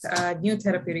different new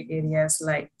therapeutic areas,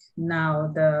 like now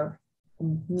the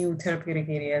new therapeutic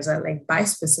areas are like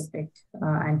bispecific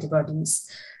antibodies.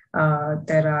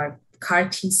 There are CAR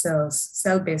T cells,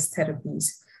 cell-based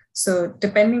therapies. So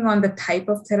depending on the type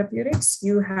of therapeutics,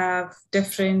 you have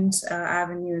different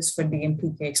avenues for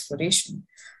DMPK exploration.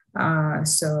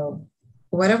 So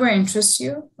whatever interests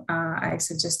you, I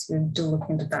suggest you do look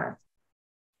into that.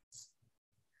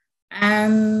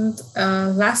 And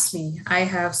lastly, I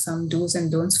have some do's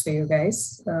and don'ts for you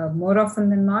guys. More often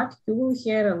than not, you will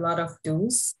hear a lot of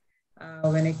do's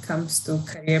when it comes to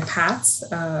career paths.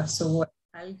 So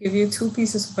I'll give you two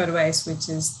pieces of advice, which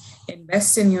is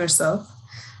invest in yourself.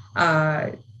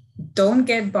 Don't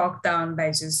get bogged down by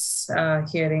just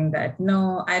hearing that,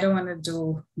 no, I don't want to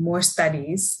do more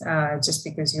studies just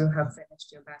because you have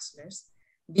finished your bachelor's.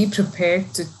 Be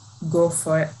prepared to go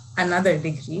for another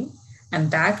degree, and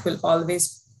that will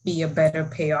always be a better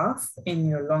payoff in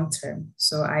your long term.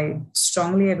 So I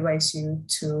strongly advise you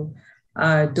to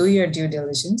do your due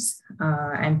diligence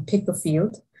and pick a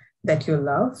field that you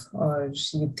love or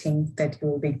you think that you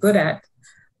will be good at,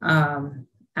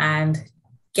 and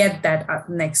get that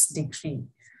next degree.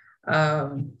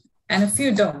 And a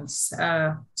few don'ts,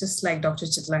 just like Dr.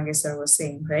 Chitlange sir was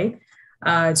saying, right?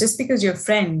 Just because your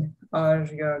friend or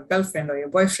your girlfriend or your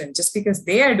boyfriend, just because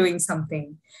they are doing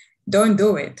something, don't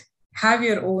do it. Have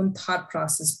your own thought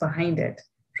process behind it,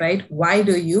 right? Why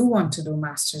do you want to do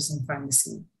master's in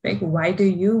pharmacy? Right? Why do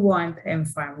you want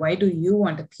MPharm? Why do you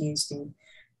want a PhD?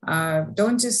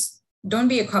 Don't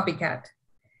be a copycat.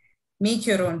 Make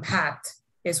your own path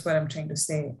is what I'm trying to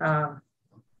say. The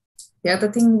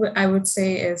other thing I would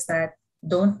say is that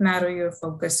don't narrow your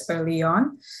focus early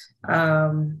on,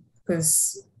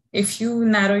 because if you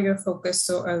narrow your focus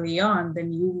so early on,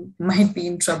 then you might be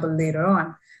in trouble later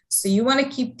on. So you want to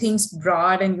keep things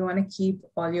broad and you want to keep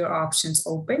all your options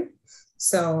open.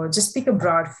 So just pick a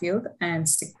broad field and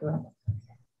stick to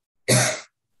it.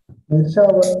 Neerja,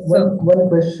 one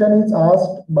question is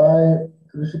asked by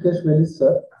Rishikesh Veli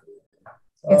sir.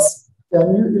 Yes.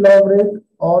 Can you elaborate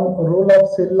on role of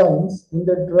cell lines in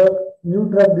the new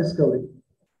drug discovery?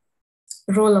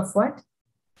 Role of what?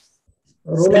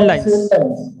 Role of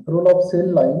cell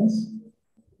lines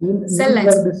in cell new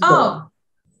lines. drug discovery.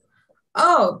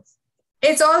 Oh,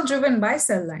 it's all driven by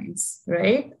cell lines,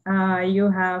 right?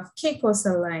 You have Keiko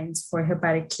cell lines for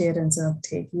hepatic clearance and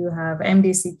uptake. You have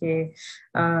MDCK,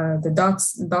 the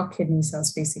dog kidney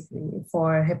cells, basically,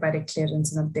 for hepatic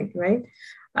clearance and uptake, right?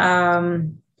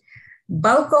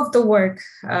 Bulk of the work,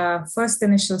 first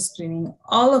initial screening,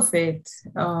 all of it,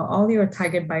 all your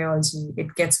target biology,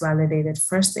 it gets validated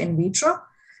first in vitro.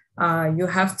 You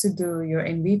have to do your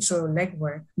in vitro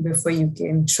legwork before you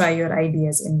can try your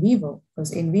ideas in vivo,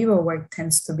 because in vivo work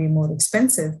tends to be more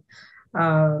expensive.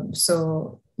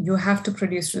 So you have to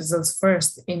produce results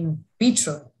first in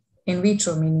vitro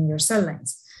meaning your cell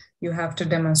lines. You have to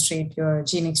demonstrate your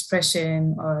gene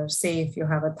expression, or say if you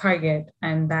have a target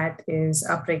and that is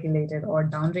upregulated or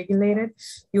downregulated,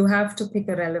 you have to pick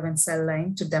a relevant cell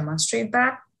line to demonstrate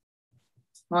that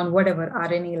on whatever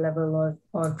RNA level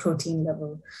or protein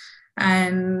level.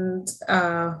 And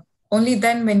only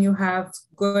then, when you have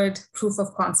good proof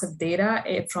of concept data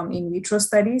from in vitro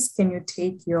studies, can you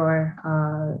take your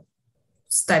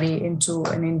study into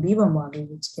an in vivo model,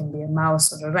 which can be a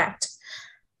mouse or a rat.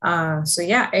 So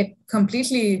yeah, it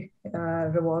completely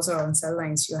revolves around cell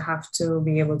lines. You have to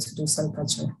be able to do cell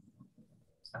culture.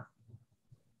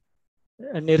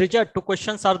 Neerja, two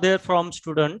questions are there from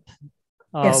student.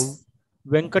 Yes.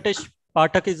 Venkatesh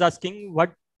Pathak is asking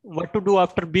what to do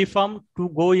after B.Pharm to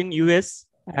go in US,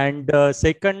 and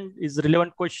second is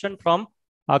relevant question from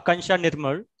Akansha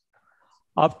Nirmal.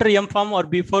 After M.Pharm or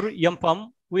before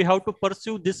M.Pharm, we have to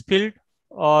pursue this field,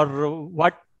 or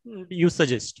what you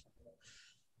suggest?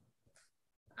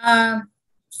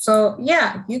 So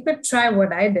yeah, you could try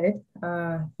what I did.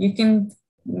 You can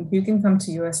come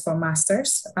to US for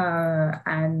masters,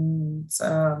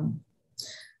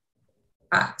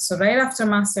 so right after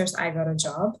masters, I got a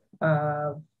job.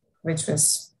 which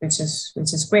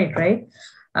is great, right?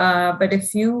 But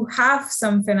if you have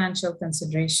some financial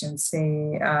considerations,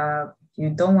 say you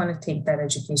don't want to take that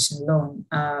education loan,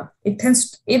 it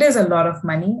is a lot of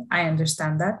money. I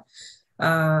understand that.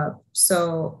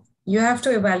 So you have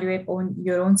to evaluate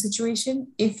your own situation.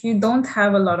 If you don't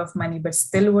have a lot of money, but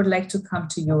still would like to come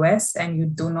to US and you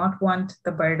do not want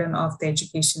the burden of the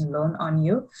education loan on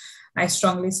you, I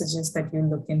strongly suggest that you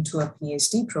look into a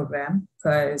PhD program,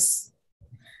 because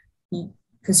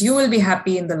you will be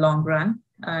happy in the long run.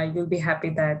 You'll be happy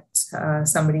that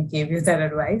somebody gave you that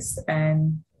advice,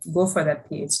 and go for that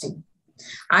PhD.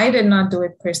 I did not do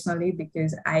it personally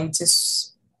because I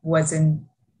just wasn't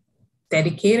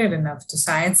dedicated enough to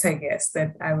science, I guess,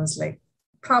 that I was like,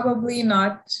 probably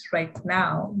not right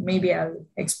now. Maybe I'll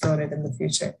explore it in the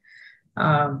future.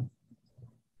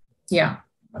 Yeah.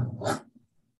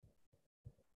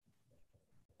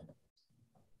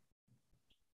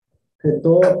 Okay,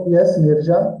 so yes,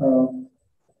 Neerja,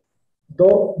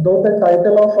 though the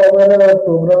title of our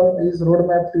program is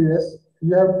Roadmap to US,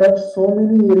 you have touched so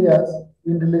many areas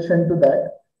in relation to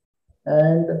that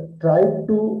and tried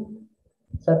to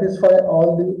satisfy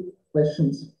all the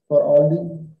questions for all the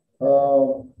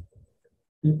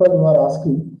people who are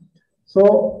asking.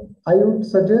 So I would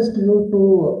suggest you to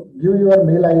give your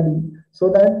mail ID so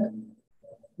that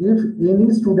if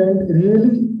any student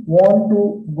really want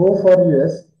to go for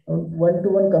US,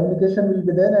 one-to-one communication will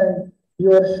be there and he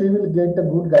or she will get a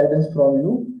good guidance from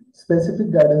you,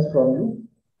 specific guidance from you.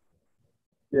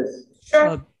 Yes.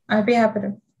 Sure, I'd be happy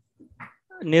to.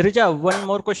 Neerja, one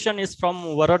more question is from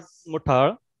Varad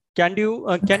Muthal. Can you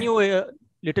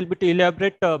little bit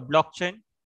elaborate blockchain?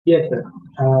 Yes, sir.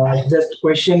 Just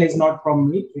question is not from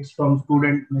me, it's from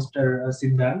student Mr.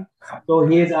 Siddhant. So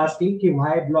he is asking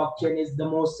why blockchain is the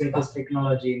most safest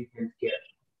technology in healthcare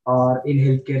or in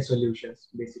healthcare solutions,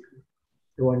 basically.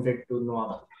 He wanted to know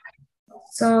about.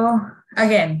 So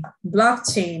again,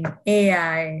 blockchain,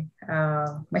 AI,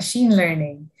 machine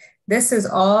learning, this is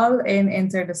all in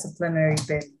interdisciplinary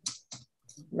bin.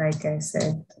 Like I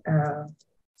said,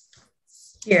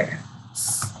 here.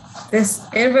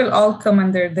 It will all come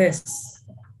under this,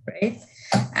 right?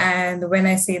 And when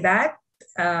I say that,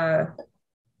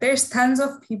 there's tons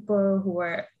of people who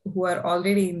are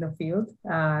already in the field,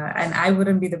 and I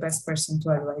wouldn't be the best person to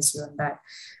advise you on that.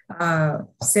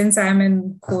 Since I'm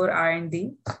in core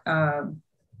R&D,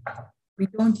 we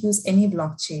don't use any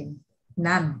blockchain,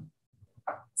 none,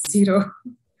 zero.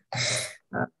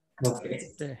 Okay.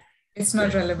 It's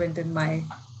not relevant in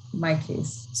my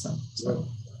case. So.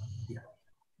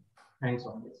 Thanks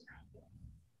on this.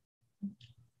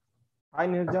 Hi,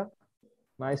 Neerja.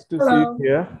 Nice to Hello. see you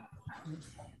here.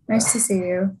 Nice to see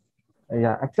you.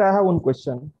 Yeah, actually, I have one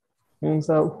question. Means,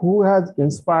 who has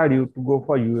inspired you to go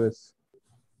for US?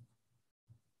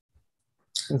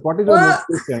 Means, what is your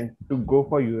motivation to go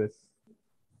for US?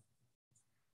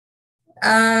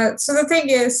 So the thing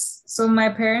is, so my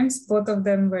parents, both of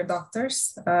them were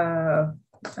doctors,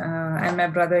 and my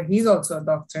brother, he's also a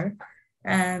doctor.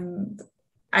 And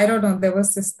I don't know, there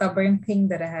was this stubborn thing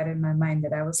that I had in my mind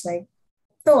that I was like,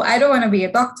 no, I don't want to be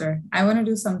a doctor. I want to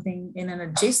do something in an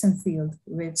adjacent field,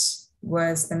 which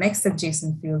was the next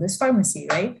adjacent field is pharmacy,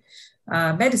 right?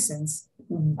 Medicines.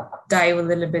 Dive a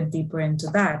little bit deeper into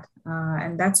that.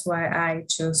 And that's why I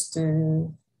chose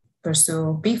to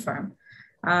pursue B-Pharm.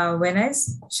 When I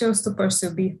chose to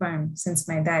pursue B-Pharm, since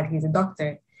my dad, he's a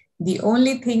doctor, the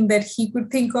only thing that he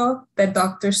could think of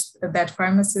that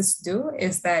pharmacists do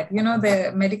is that, you know,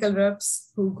 the medical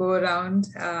reps who go around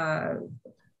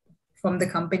from the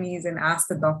companies and ask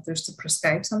the doctors to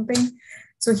prescribe something.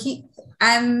 So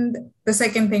and the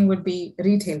second thing would be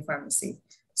retail pharmacy.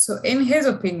 So in his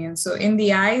opinion, so in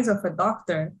the eyes of a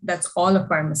doctor, that's all a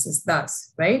pharmacist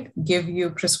does, right? Give you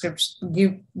prescription,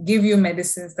 give you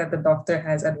medicines that the doctor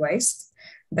has advised,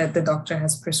 that the doctor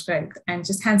has prescribed, and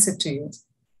just hands it to you.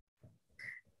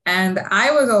 And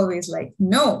I was always like,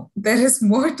 no, there is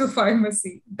more to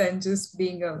pharmacy than just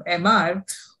being an MR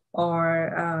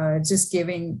or just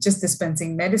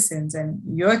dispensing medicines. And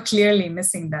you're clearly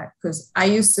missing that, because I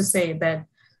used to say that,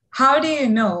 how do you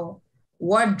know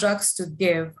what drugs to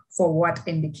give for what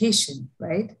indication,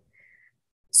 right?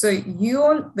 So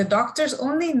the doctors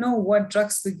only know what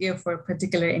drugs to give for a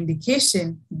particular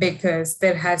indication because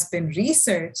there has been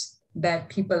research that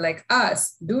people like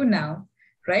us do now,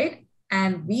 right?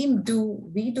 And we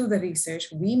do the research,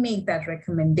 we make that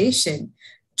recommendation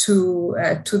to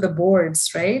the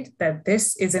boards, right? That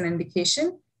this is an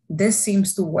indication, this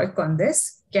seems to work on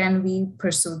this, can we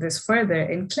pursue this further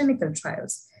in clinical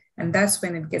trials? And that's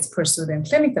when it gets pursued in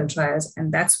clinical trials.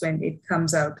 And that's when it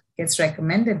comes out, gets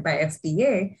recommended by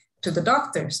FDA to the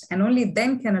doctors, and only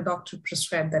then can a doctor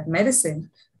prescribe that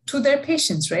medicine to their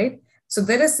patients, right? So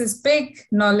there is this big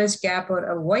knowledge gap or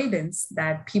avoidance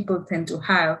that people tend to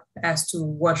have as to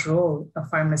what role a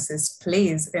pharmacist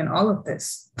plays in all of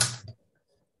this.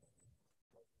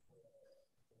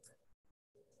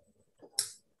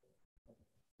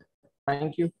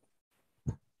 Thank you.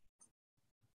 Of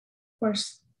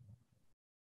course.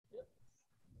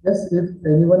 Yes, if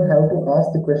anyone have to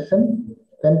ask the question,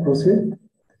 then proceed.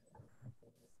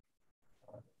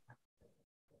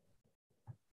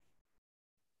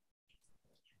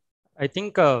 I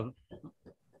think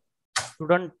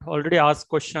student already asked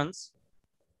questions.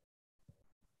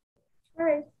 All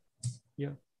right.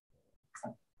 Yeah.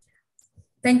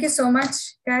 Thank you so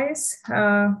much, guys.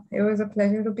 It was a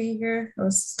pleasure to be here.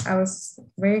 I was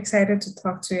very excited to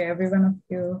talk to every one of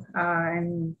you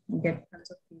and get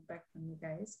tons of feedback from you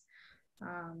guys.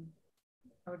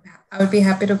 I would be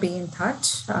happy to be in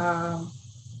touch.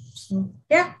 So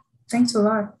yeah, thanks a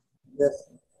lot. Yes.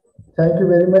 Thank you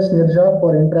very much, Neerja,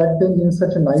 for interacting in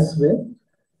such a nice way.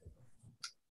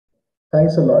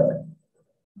 Thanks a lot.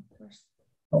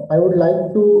 Now, I would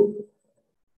like to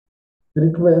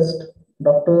request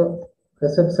Dr.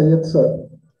 SF sir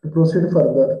to proceed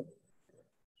further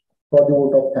for the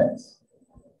vote of thanks.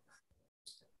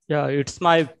 Yeah, it's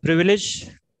my privilege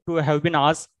to have been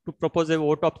asked to propose a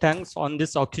vote of thanks on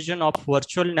this occasion of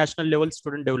virtual national level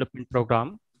student development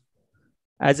program.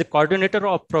 As a coordinator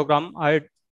of program,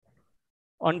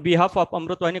 on behalf of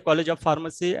Amrutwani College of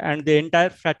Pharmacy and the entire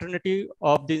fraternity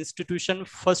of the institution,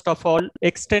 first of all,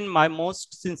 extend my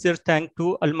most sincere thanks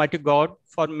to Almighty God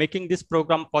for making this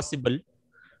program possible.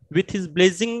 With His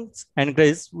blessings and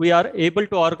grace, we are able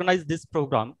to organize this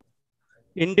program.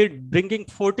 Indeed, bringing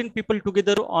 14 people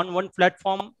together on one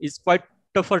platform is quite a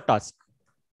tougher task.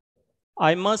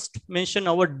 I must mention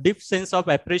our deep sense of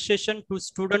appreciation to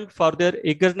students for their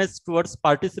eagerness towards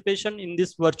participation in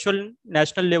this virtual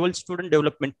national level student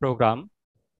development program.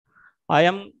 I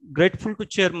am grateful to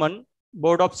Chairman,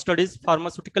 Board of Studies,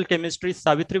 Pharmaceutical Chemistry,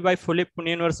 Savitribai Phule, Pune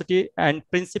University, and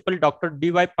Principal Dr.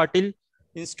 D.Y. Patil,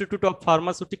 Institute of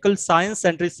Pharmaceutical Science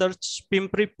and Research,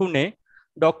 Pimpri, Pune,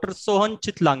 Dr. Sohan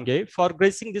Chitlange, for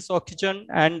gracing this occasion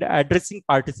and addressing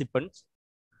participants.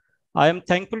 I am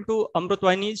thankful to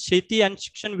Amrutwani Sheti and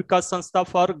Shikshan Vikas Sanstha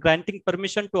for granting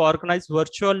permission to organize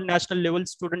virtual national level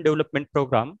student development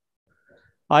program.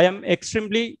 I am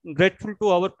extremely grateful to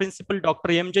our principal,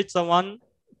 Dr. M.J. Chavan,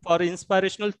 for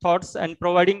inspirational thoughts and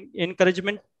providing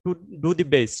encouragement to do the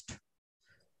best.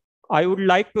 I would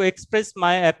like to express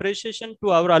my appreciation to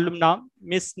our alumna,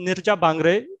 Ms. Neerja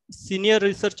Bhangre, Senior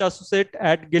Research Associate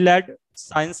at Gilead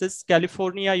Sciences,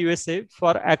 California, USA,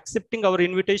 for accepting our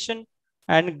invitation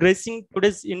and gracing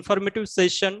today's informative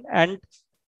session and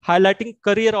highlighting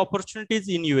career opportunities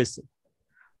in USA.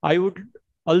 I would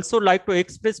also like to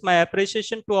express my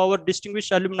appreciation to our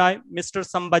distinguished alumni, Mr.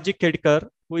 Sambhaji Kedkar,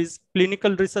 who is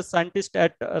Clinical Research Scientist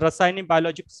at Rasayani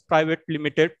Biologics Private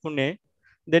Limited, Pune.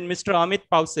 Then Mr. Amit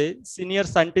Pause, Senior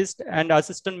Scientist and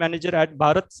Assistant Manager at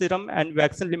Bharat Serum and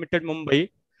Vaccine Limited,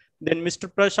 Mumbai. Then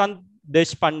Mr. Prashant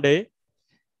Deshpande,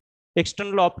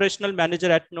 External Operational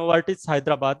Manager at Novartis,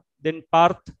 Hyderabad. Then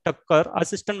Parth Thakkar,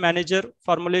 Assistant Manager,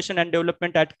 Formulation and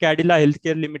Development at Cadila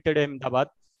Healthcare Limited, Ahmedabad.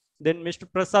 Then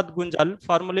Mr. Prasad Gunjal,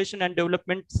 Formulation and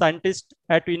Development Scientist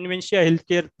at Inventia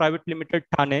Healthcare Private Limited,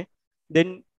 Thane.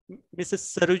 Then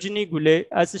Mrs. Sarojini Gule,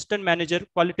 Assistant Manager,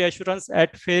 Quality Assurance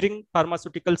at Fairing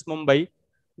Pharmaceuticals, Mumbai.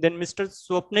 Then Mr.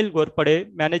 Swapnil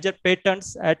Gorpade, Manager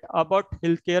Patents at Abbott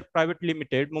Healthcare Private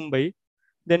Limited, Mumbai.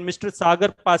 Then Mr.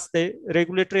 Sagar Paste,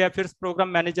 Regulatory Affairs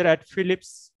Program Manager at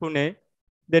Philips, Pune.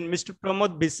 Then Mr.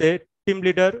 Pramod Bise, Team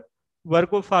Leader,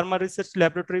 Virgo Pharma Research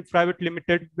Laboratory Private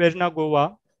Limited, Verna,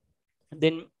 Goa.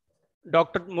 Then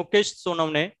Dr. Mukesh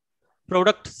Sonavne,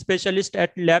 Product Specialist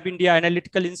at Lab India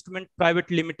Analytical Instrument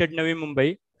Private Limited, Navi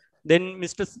Mumbai. Then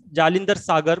Mr. Jalinder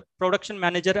Sagar, Production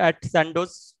Manager at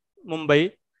Sandoz,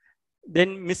 Mumbai.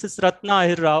 Then Mrs. Ratna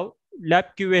Ahir Rao, Lab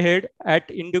QA Head at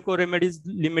Indico Remedies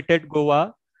Limited,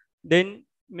 Goa. Then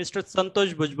Mr.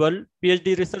 Santosh Bhujbal,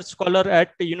 PhD Research Scholar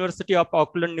at University of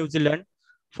Auckland, New Zealand,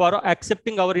 for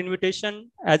accepting our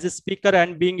invitation as a speaker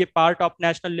and being a part of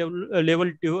national level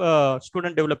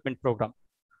student development program.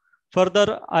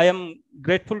 Further, I am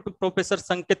grateful to Professor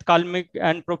Sanket Kalmik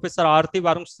and Professor Aarti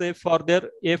Varungse for their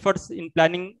efforts in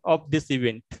planning of this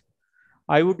event.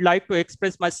 I would like to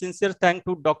express my sincere thanks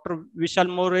to Dr. Vishal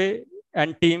More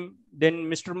and team, then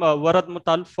Mr. Varad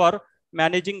Mutal for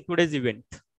managing today's event.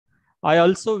 I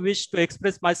also wish to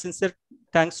express my sincere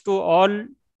thanks to all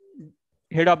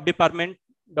head of department,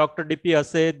 Dr. D.P.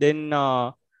 Ase, then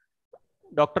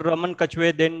Dr. Raman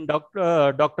Kachwe, then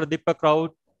Dr. Deepak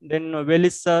Raut, then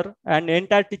Velis sir, and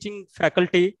entire teaching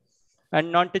faculty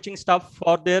and non-teaching staff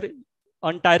for their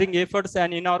untiring efforts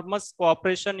and enormous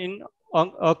cooperation in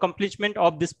accomplishment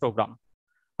of this program.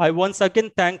 I once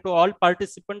again thank to all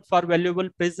participants for valuable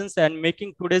presence and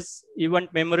making today's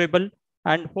event memorable,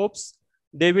 and hopes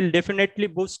they will definitely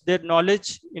boost their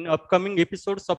knowledge in upcoming episodes of